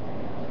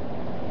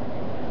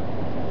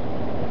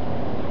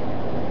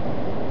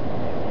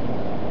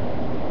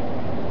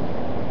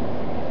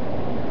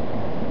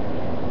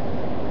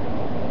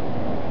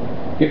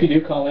 If you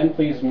do call in,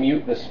 please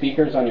mute the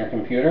speakers on your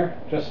computer,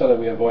 just so that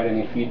we avoid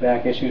any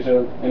feedback issues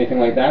or anything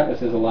like that.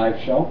 This is a live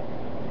show.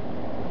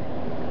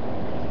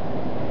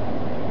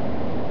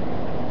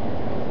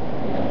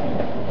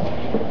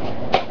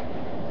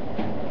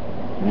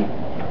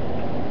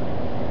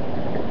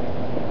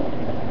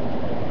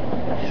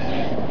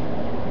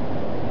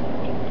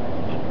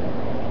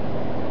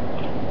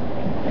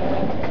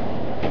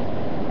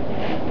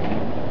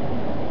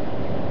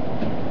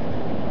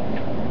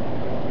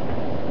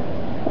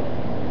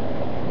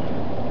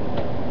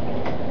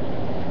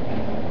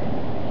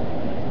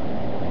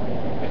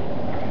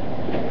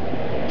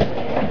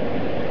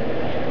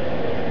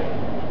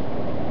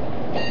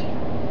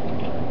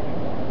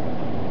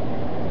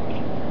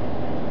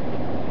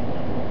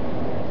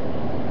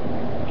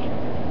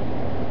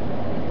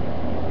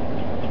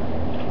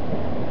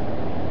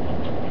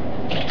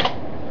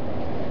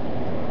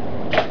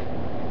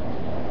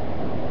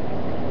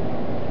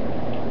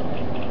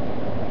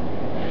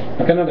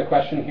 I've got another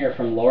question here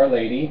from Laura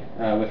Lady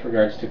with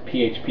regards to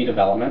PHP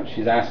development.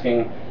 She's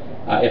asking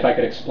if I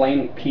could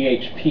explain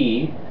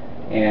PHP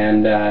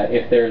and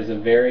if there's a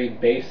very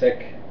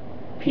basic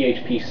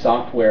PHP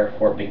software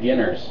for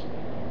beginners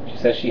She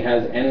says she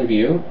has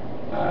NView,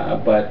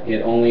 but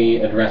it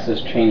only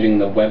addresses changing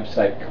the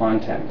website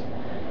content.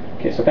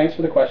 Okay, so thanks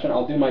for the question.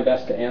 I'll do my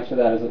best to answer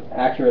that as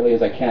accurately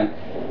as I can.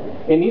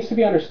 It needs to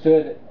be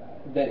understood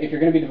that if you're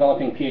going to be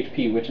developing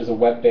PHP, which is a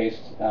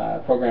web-based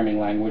programming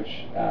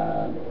language,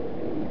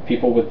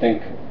 people would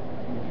think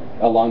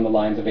along the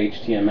lines of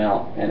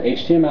HTML. And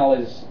HTML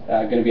is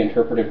going to be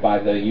interpreted by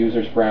the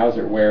user's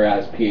browser,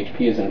 whereas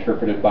PHP is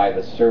interpreted by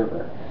the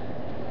server.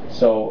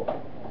 So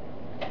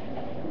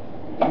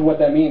what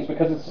that means,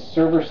 because it's a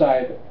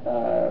server-side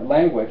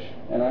language,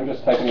 and I'm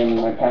just typing in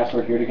my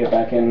password here to get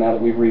back in now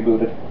that we've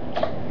rebooted,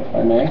 if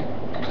I may.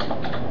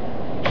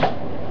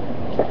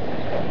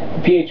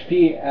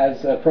 PHP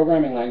as a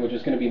programming language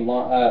is going to be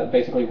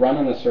basically run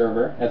on the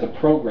server as a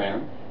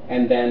program,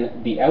 and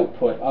then the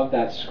output of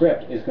that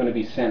script is going to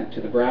be sent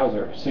to the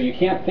browser. So you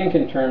can't think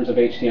in terms of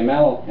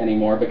HTML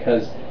anymore,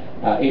 because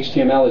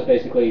HTML is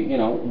basically, you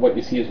know, what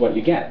you see is what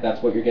you get.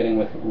 That's what you're getting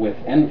with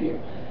NView.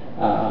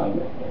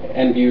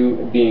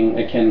 NView being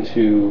akin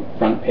to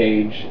front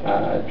page,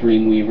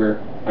 Dreamweaver,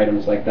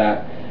 items like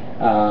that.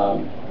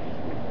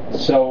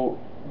 So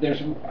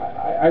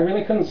I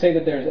really couldn't say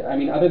that there's, I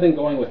mean, other than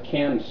going with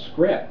canned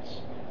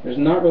scripts, there's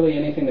not really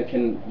anything that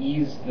can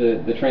ease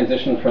the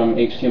transition from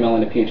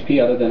HTML into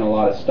PHP other than a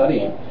lot of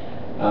studying,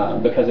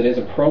 because it is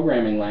a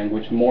programming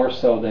language more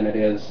so than it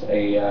is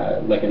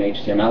like an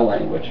HTML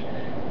language.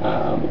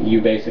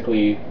 You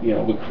basically, you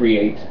know, would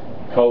create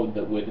code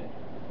that would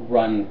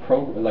run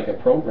like a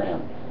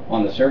program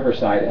on the server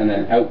side and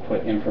then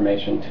output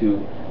information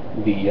to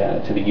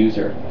the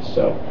user.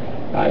 So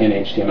in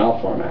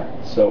HTML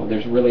format. So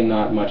there's really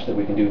not much that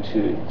we can do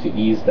to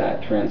ease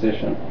that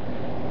transition.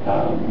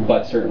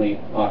 But certainly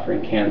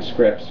offering canned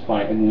scripts,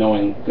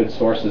 knowing good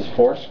sources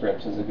for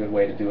scripts is a good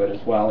way to do it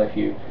as well if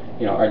you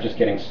are just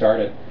getting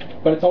started.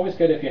 But it's always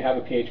good if you have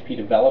a PHP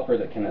developer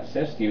that can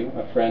assist you,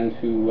 a friend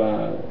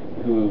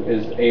who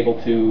is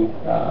able to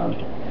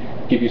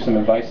give you some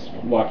advice,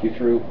 walk you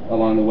through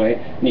along the way.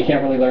 And you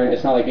can't really learn,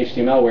 it's not like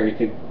HTML where you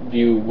could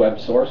view web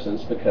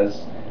sources,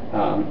 because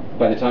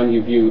by the time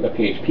you view a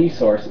PHP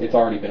source, it's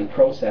already been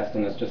processed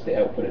and it's just the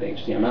output of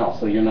HTML,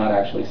 so you're not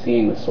actually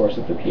seeing the source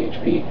of the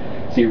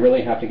PHP. So you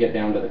really have to get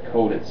down to the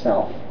code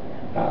itself,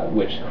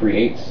 which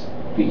creates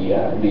the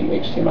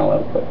HTML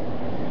output.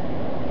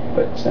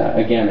 But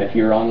again, if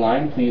you're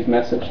online, please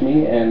message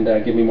me and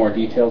give me more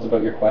details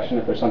about your question.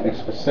 If there's something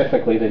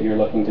specifically that you're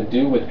looking to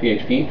do with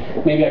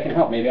PHP, maybe I can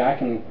help. Maybe I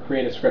can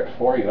create a script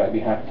for you. I'd be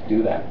happy to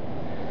do that.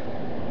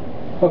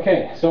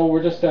 Okay, so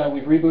we're just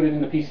we've rebooted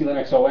into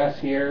PCLinuxOS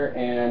here,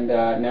 and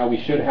now we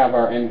should have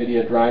our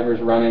NVIDIA drivers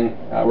running.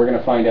 We're going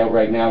to find out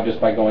right now just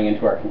by going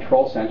into our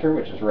control center,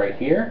 which is right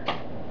here.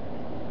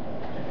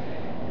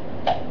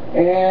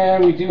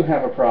 And we do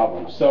have a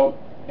problem. So,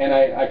 and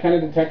I kind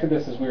of detected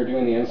this as we were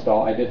doing the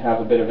install. I did have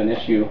a bit of an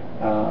issue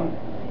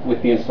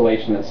with the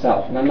installation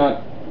itself, and I'm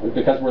not,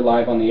 because we're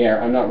live on the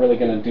air, I'm not really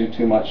going to do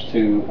too much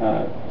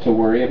to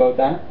worry about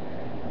that.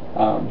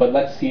 But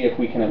let's see if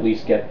we can at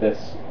least get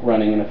this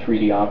running in a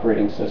 3D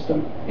operating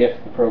system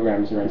if the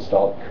programs are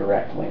installed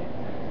correctly.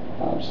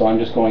 So I'm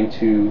just going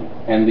to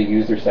end the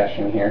user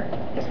session here,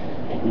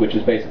 which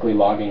is basically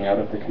logging out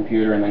of the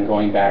computer and then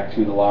going back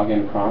to the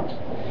login prompt.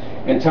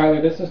 And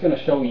Tyler, this is going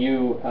to show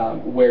you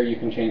where you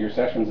can change your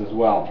sessions as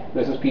well.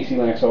 This is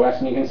PCLinuxOS,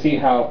 and you can see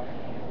how,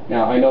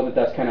 now I know that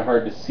that's kind of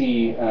hard to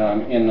see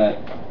in that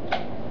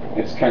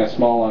it's kind of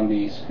small on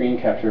the screen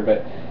capture,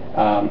 but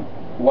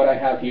what I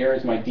have here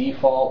is my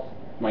default,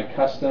 my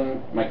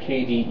custom, my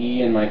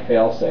KDE, and my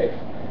failsafe.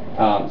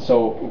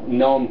 So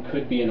GNOME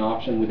could be an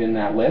option within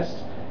that list,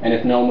 and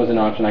if GNOME was an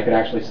option, I could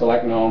actually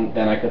select GNOME,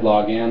 then I could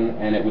log in,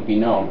 and it would be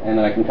GNOME. And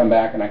then I can come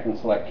back and I can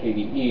select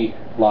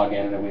KDE, log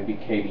in, and it would be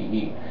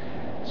KDE.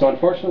 So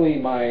unfortunately,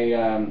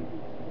 my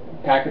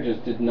packages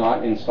did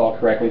not install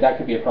correctly. That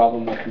could be a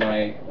problem with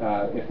my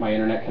if my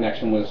internet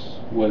connection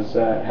was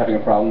having a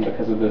problem,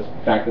 because of the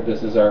fact that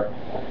this is our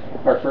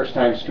first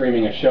time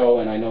streaming a show,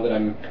 and I know that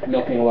I'm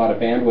milking a lot of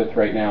bandwidth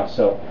right now,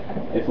 so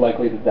it's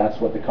likely that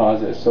that's what the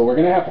cause is. So we're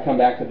going to have to come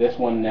back to this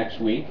one next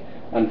week,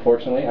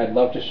 unfortunately. I'd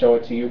love to show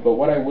it to you, but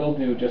what I will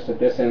do just at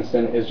this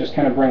instant is just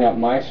kind of bring up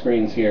my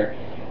screens here,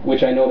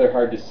 which I know they're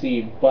hard to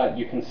see, but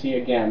you can see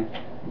again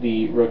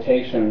the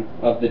rotation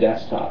of the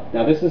desktop.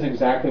 Now this is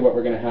exactly what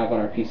we're going to have on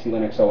our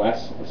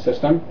PCLinuxOS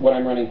system. What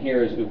I'm running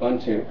here is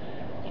Ubuntu,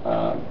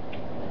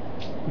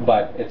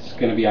 but it's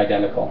going to be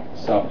identical.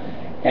 So,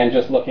 and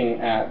just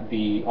looking at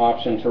the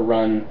option to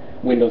run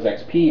Windows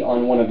XP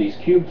on one of these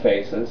cube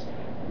faces,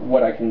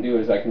 what I can do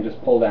is I can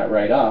just pull that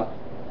right up,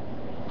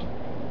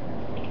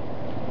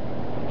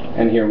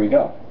 and here we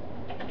go.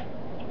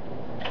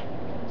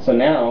 So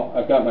now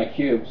I've got my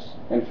cubes,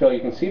 and Phil, you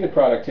can see the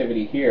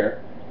productivity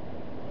here,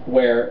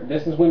 where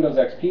this is Windows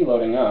XP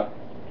loading up.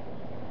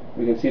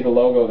 We can see the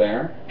logo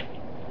there,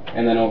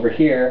 and then over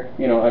here,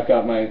 you know, I've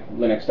got my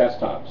Linux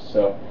desktops.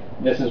 So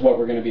this is what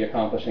we're going to be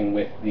accomplishing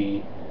with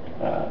the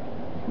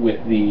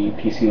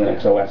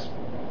PCLinuxOS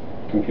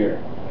computer.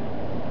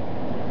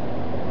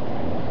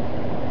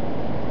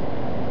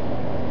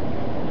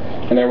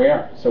 And there we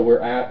are. So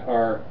we're at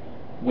our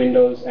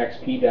Windows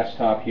XP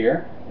desktop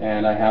here,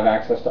 and I have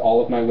access to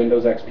all of my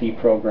Windows XP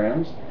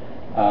programs.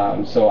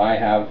 So I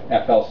have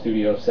FL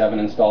Studio 7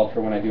 installed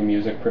for when I do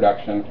music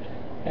production,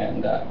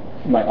 and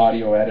my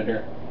audio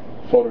editor,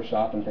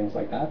 Photoshop, and things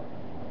like that.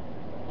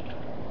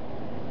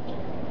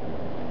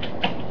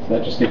 So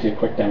that just gives you a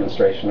quick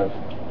demonstration of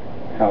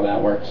how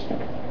that works.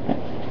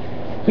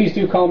 Please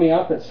do call me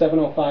up at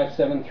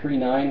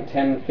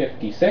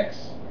 705-739-1056.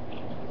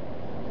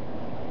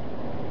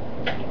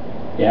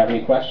 If you have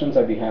any questions,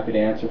 I'd be happy to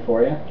answer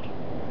for you.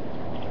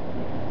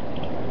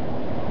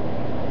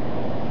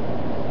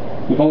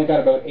 We've only got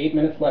about 8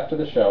 minutes left of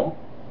the show.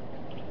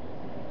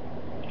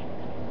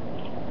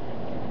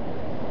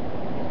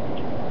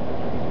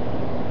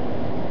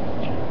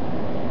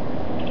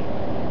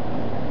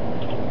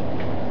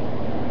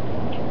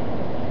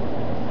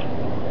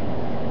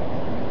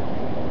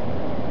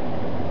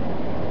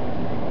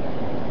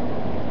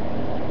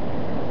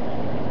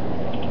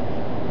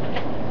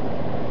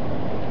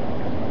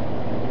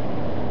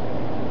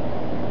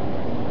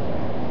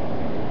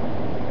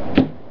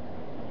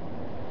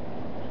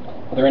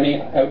 Are there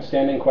any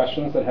outstanding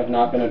questions that have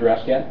not been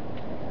addressed yet?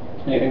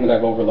 Anything that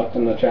I've overlooked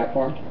in the chat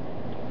forum?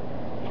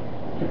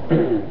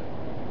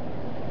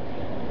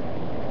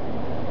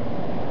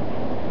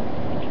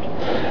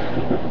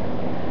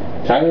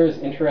 Tyler is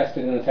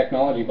interested in the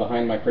technology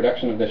behind my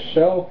production of this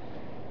show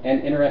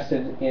and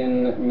interested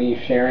in me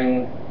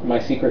sharing my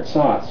secret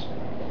sauce.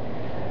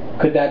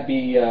 Could that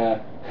be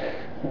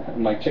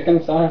my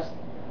chicken sauce?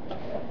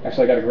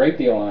 Actually, I got a great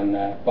deal on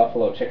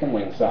buffalo chicken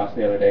wing sauce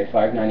the other day,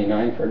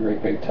 $5.99 for a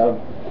great big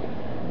tub.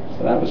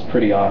 So that was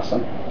pretty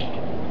awesome.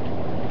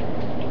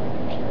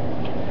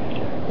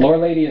 Laura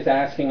Lady is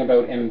asking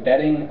about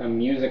embedding a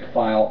music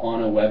file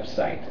on a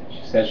website.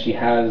 She says she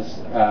has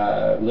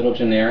a little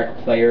generic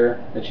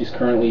player that she's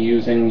currently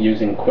using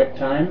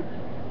QuickTime,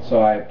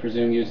 so I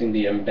presume using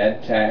the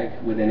embed tag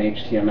within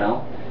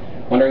HTML.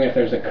 Wondering if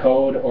there's a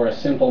code or a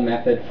simple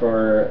method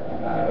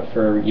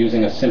for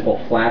using a simple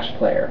Flash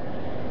player.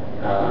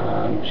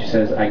 She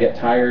says, I get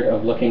tired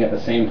of looking at the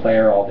same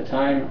player all the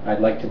time. I'd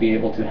like to be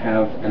able to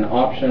have an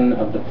option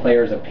of the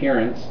player's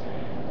appearance,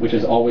 which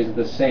is always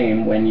the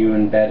same when you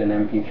embed an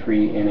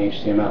MP3 in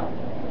HTML.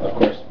 Of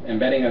course,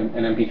 embedding an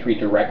MP3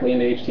 directly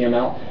into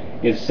HTML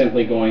is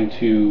simply going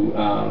to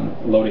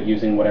load it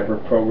using whatever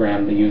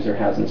program the user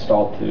has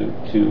installed to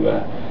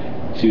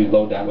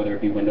load that, whether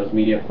it be Windows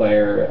Media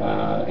Player,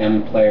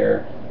 M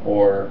Player,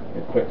 or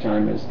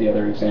QuickTime is the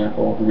other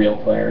example, Real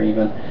Player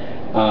even.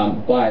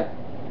 But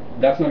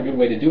that's not a good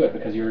way to do it,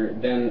 because you're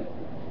then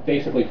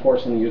basically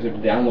forcing the user to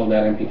download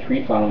that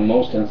MP3 file in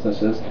most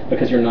instances,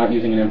 because you're not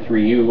using an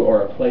M3U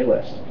or a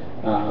playlist,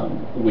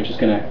 which is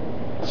going to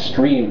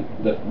stream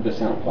the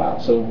sound file.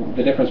 So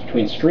the difference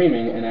between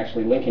streaming and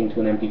actually linking to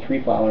an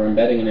MP3 file or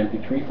embedding an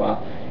MP3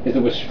 file is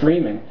that with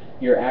streaming,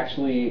 you're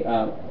actually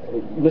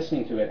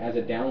listening to it as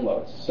it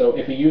downloads. So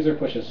if a user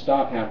pushes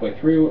stop halfway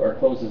through or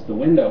closes the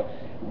window,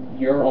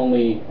 you're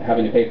only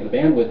having to pay for the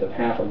bandwidth of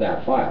half of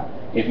that file.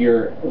 If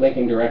you're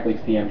linking directly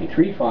to the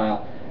MP3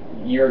 file,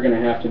 you're going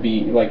to have to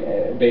be, like,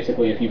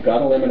 basically if you've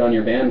got a limit on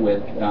your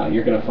bandwidth,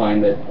 you're going to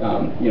find that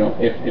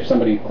if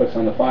somebody clicks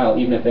on the file,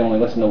 even if they only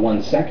listen to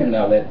 1 second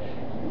of it,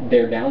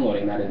 they're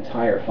downloading that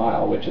entire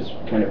file, which is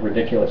kind of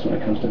ridiculous when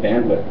it comes to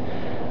bandwidth.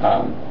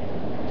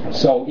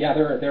 So yeah,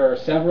 there are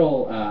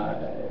several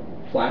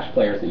Flash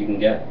players that you can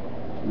get,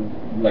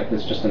 like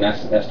this, just an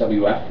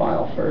SWF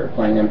file for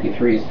playing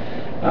MP3s.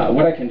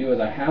 What I can do is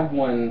I have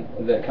one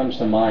that comes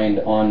to mind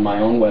on my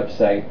own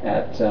website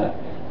at,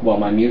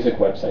 my music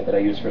website that I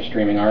use for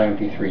streaming our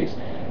MP3s.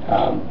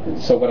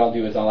 So what I'll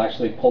do is I'll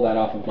actually pull that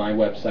off of my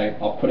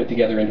website. I'll put it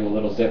together into a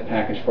little zip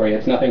package for you.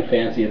 It's nothing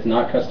fancy. It's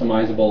not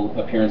customizable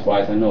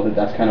appearance-wise. I know that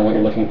that's kind of what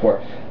you're looking for,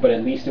 but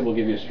at least it will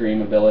give you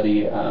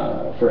streamability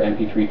for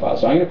MP3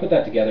 files. So I'm going to put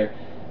that together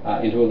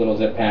into a little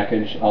zip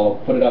package. I'll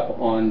put it up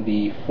on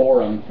the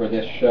forum for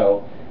this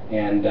show,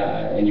 and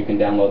you can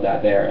download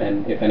that there.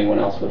 And if anyone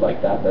else would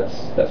like that, that's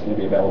going to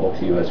be available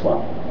to you as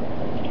well.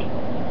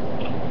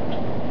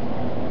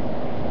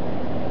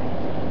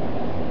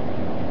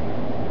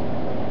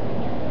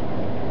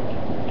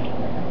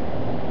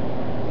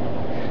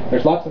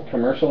 There's lots of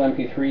commercial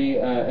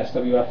MP3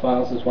 SWF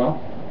files as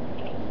well.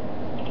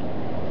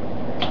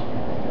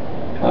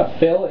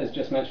 Phil is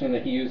just mentioning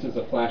that he uses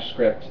a Flash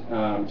script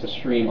to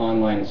stream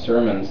online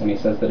sermons, and he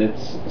says that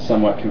it's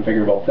somewhat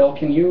configurable. Phil,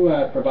 can you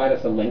provide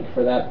us a link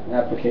for that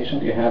application?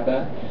 Do you have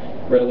that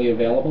readily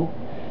available?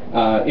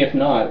 If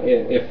not,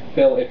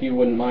 Phil, if you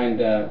wouldn't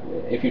mind,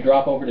 if you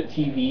drop over to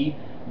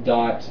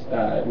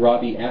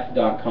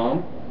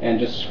tv.robbyf.com and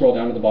just scroll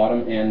down to the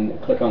bottom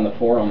and click on the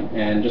forum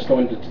and just go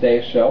into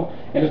today's show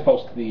and just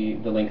post the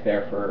link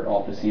there for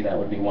all to see, that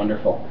would be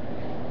wonderful.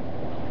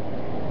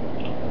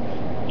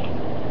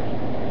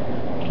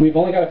 We've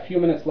only got a few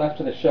minutes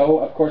left of the show.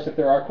 Of course, if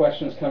there are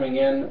questions coming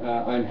in,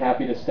 I'm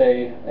happy to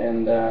stay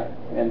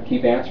and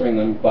keep answering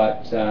them,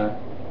 but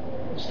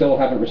still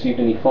haven't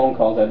received any phone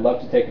calls. I'd love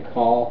to take a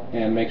call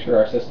and make sure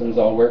our systems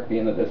all work,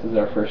 being that this is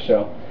our first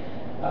show.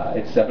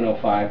 It's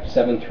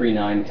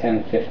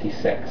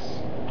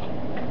 705-739-1056.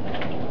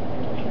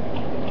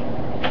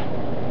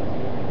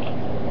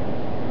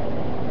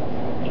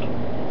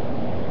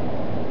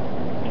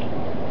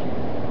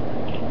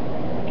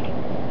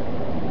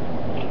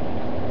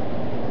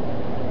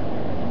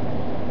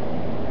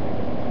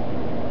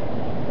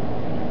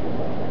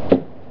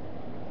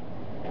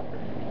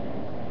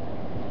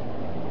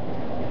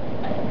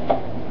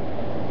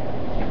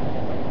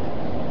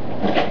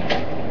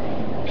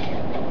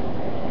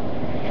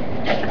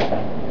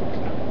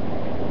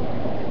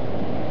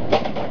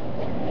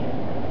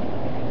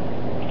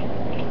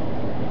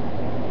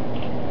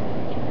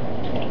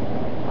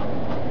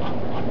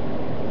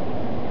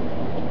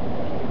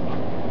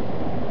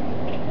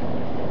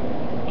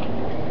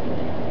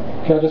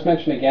 So I'll just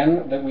mention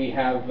again that we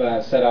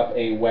have set up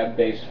a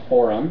web-based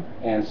forum,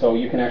 and so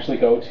you can actually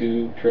go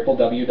to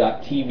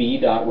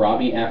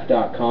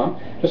www.tv.robbyf.com.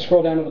 Just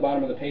scroll down to the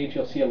bottom of the page,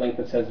 you'll see a link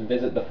that says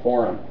Visit the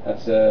Forum.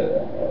 That's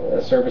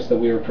a service that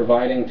we are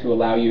providing to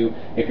allow you,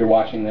 if you're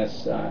watching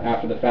this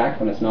after the fact,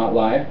 when it's not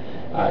live,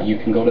 you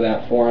can go to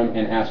that forum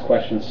and ask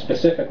questions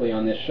specifically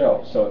on this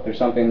show. So if there's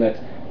something that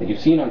you've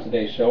seen on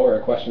today's show, or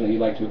a question that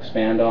you'd like to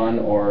expand on,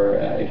 or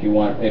if you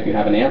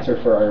have an answer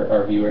for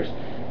our viewers,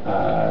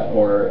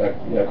 or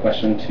a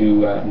question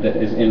that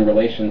is in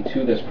relation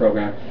to this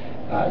program,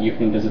 you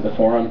can visit the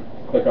forum,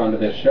 click onto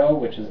this show,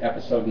 which is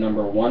episode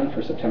number 1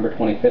 for September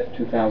 25th,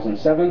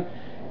 2007,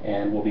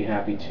 and we'll be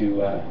happy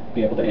to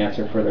be able to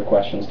answer further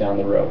questions down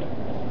the road.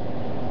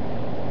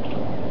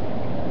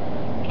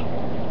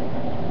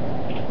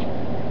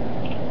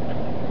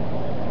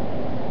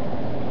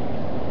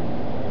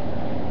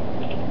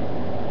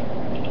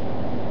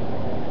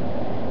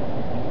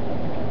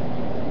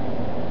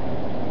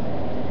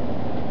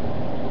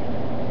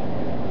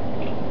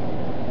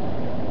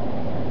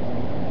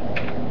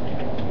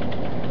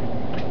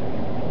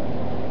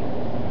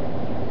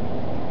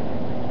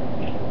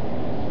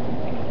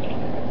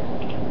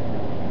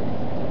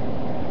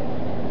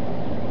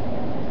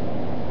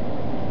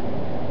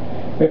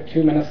 We have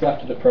 2 minutes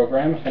left of the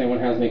program. If anyone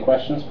has any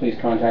questions, please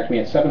contact me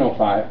at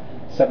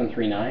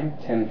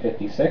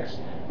 705-739-1056,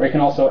 or you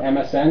can also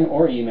MSN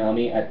or email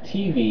me at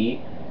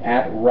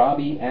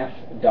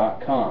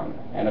tv@robbyf.com.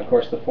 And of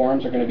course the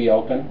forums are going to be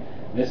open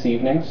this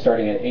evening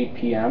starting at 8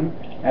 p.m.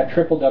 at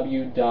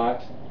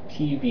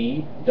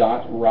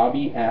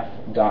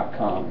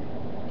www.tv.robbyf.com.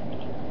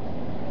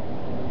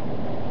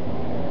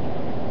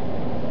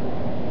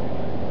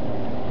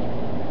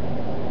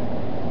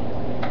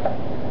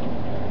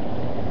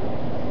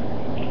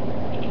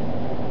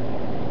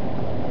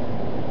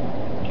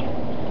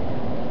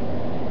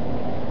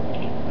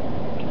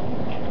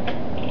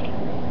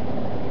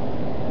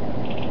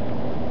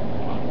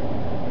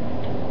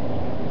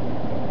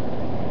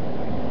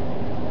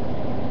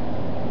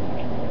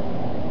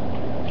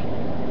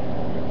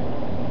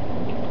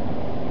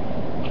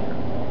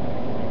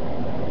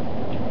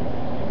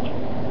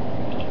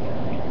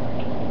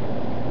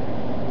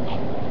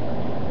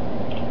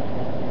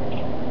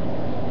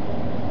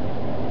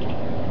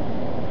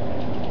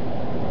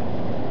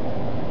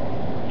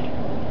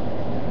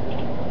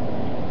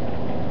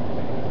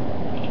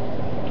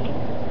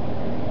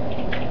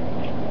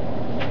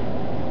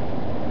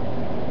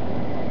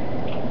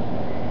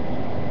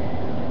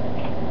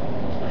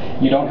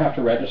 You don't have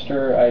to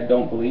register, I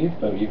don't believe,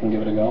 but you can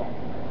give it a go.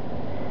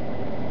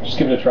 Just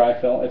give it a try,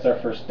 Phil. It's our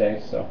first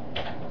day, so.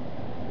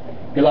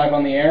 You're live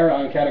on the air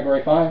on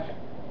Category 5.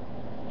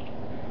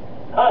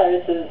 Hi,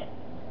 this is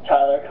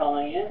Tyler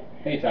calling in.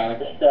 Hey, Tyler.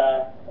 Just,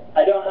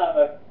 I don't have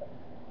a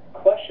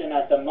question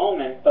at the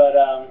moment, but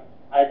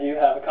I do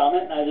have a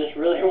comment, and I just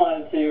really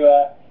wanted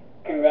to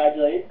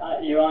congratulate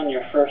you on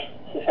your first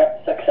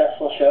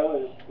successful show.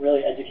 It was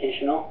really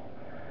educational.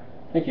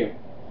 Thank you.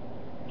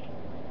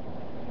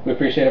 We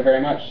appreciate it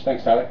very much.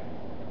 Thanks, Tyler.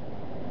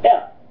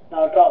 Yeah,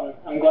 not a problem.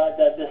 I'm glad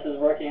that this is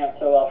working out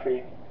so well for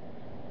you.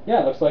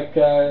 Yeah, it looks like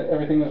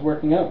everything is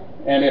working out.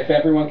 And if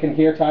everyone can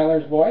hear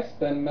Tyler's voice,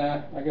 then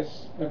I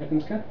guess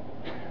everything's good.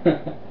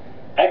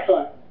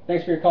 Excellent.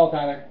 Thanks for your call,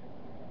 Tyler.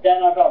 Yeah,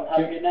 no problem.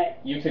 Have a good night.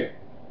 You too.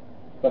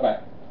 Bye-bye.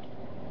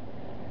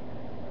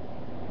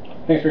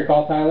 Thanks for your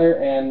call, Tyler.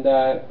 And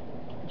it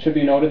should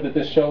be noted that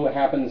this show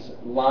happens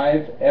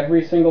live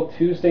every single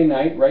Tuesday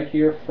night right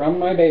here from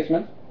my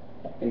basement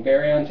in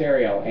Barrie,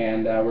 Ontario,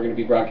 and we're going to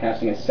be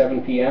broadcasting at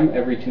 7 p.m.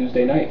 every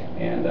Tuesday night,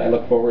 and I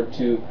look forward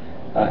to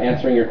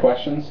answering your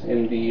questions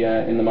in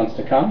the months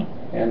to come,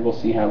 and we'll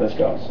see how this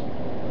goes.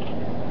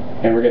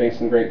 And we're getting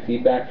some great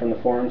feedback from the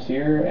forums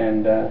here,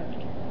 and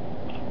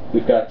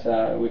we've got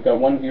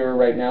one viewer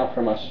right now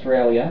from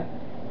Australia,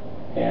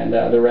 and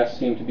the rest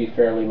seem to be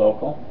fairly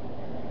local.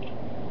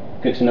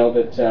 Good to know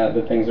that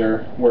things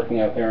are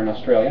working out there in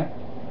Australia.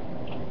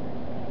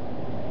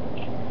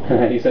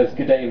 He says,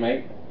 "Good day,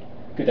 mate."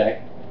 Good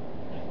day.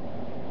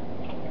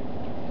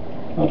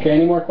 Okay,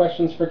 any more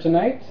questions for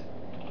tonight?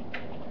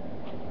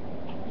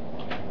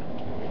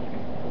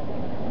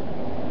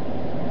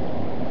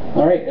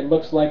 All right, it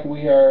looks like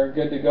we are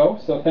good to go.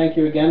 So thank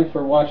you again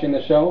for watching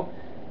the show,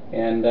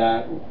 and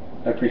I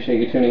appreciate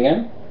you tuning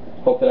in.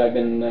 Hope that I've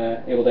been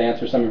able to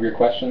answer some of your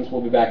questions.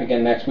 We'll be back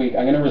again next week.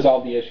 I'm going to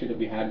resolve the issue that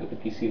we had with the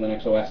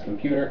PCLinuxOS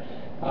computer.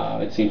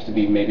 It seems to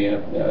be maybe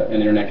an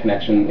internet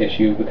connection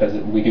issue, because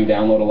we do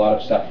download a lot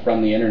of stuff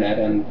from the internet,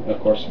 and of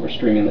course we're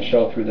streaming the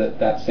show through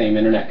that same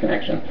internet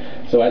connection.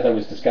 So as I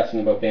was discussing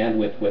about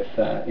bandwidth with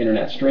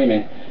internet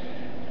streaming,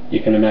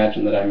 you can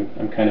imagine that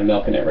I'm kind of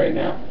milking it right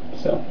now.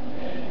 So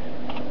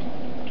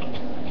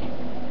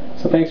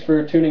thanks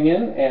for tuning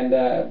in, and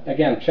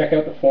again, check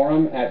out the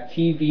forum at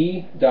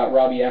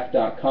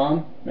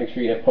tv.robbyf.com. Make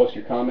sure you post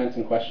your comments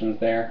and questions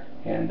there,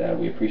 and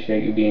we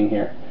appreciate you being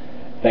here.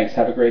 Thanks,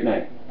 have a great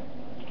night.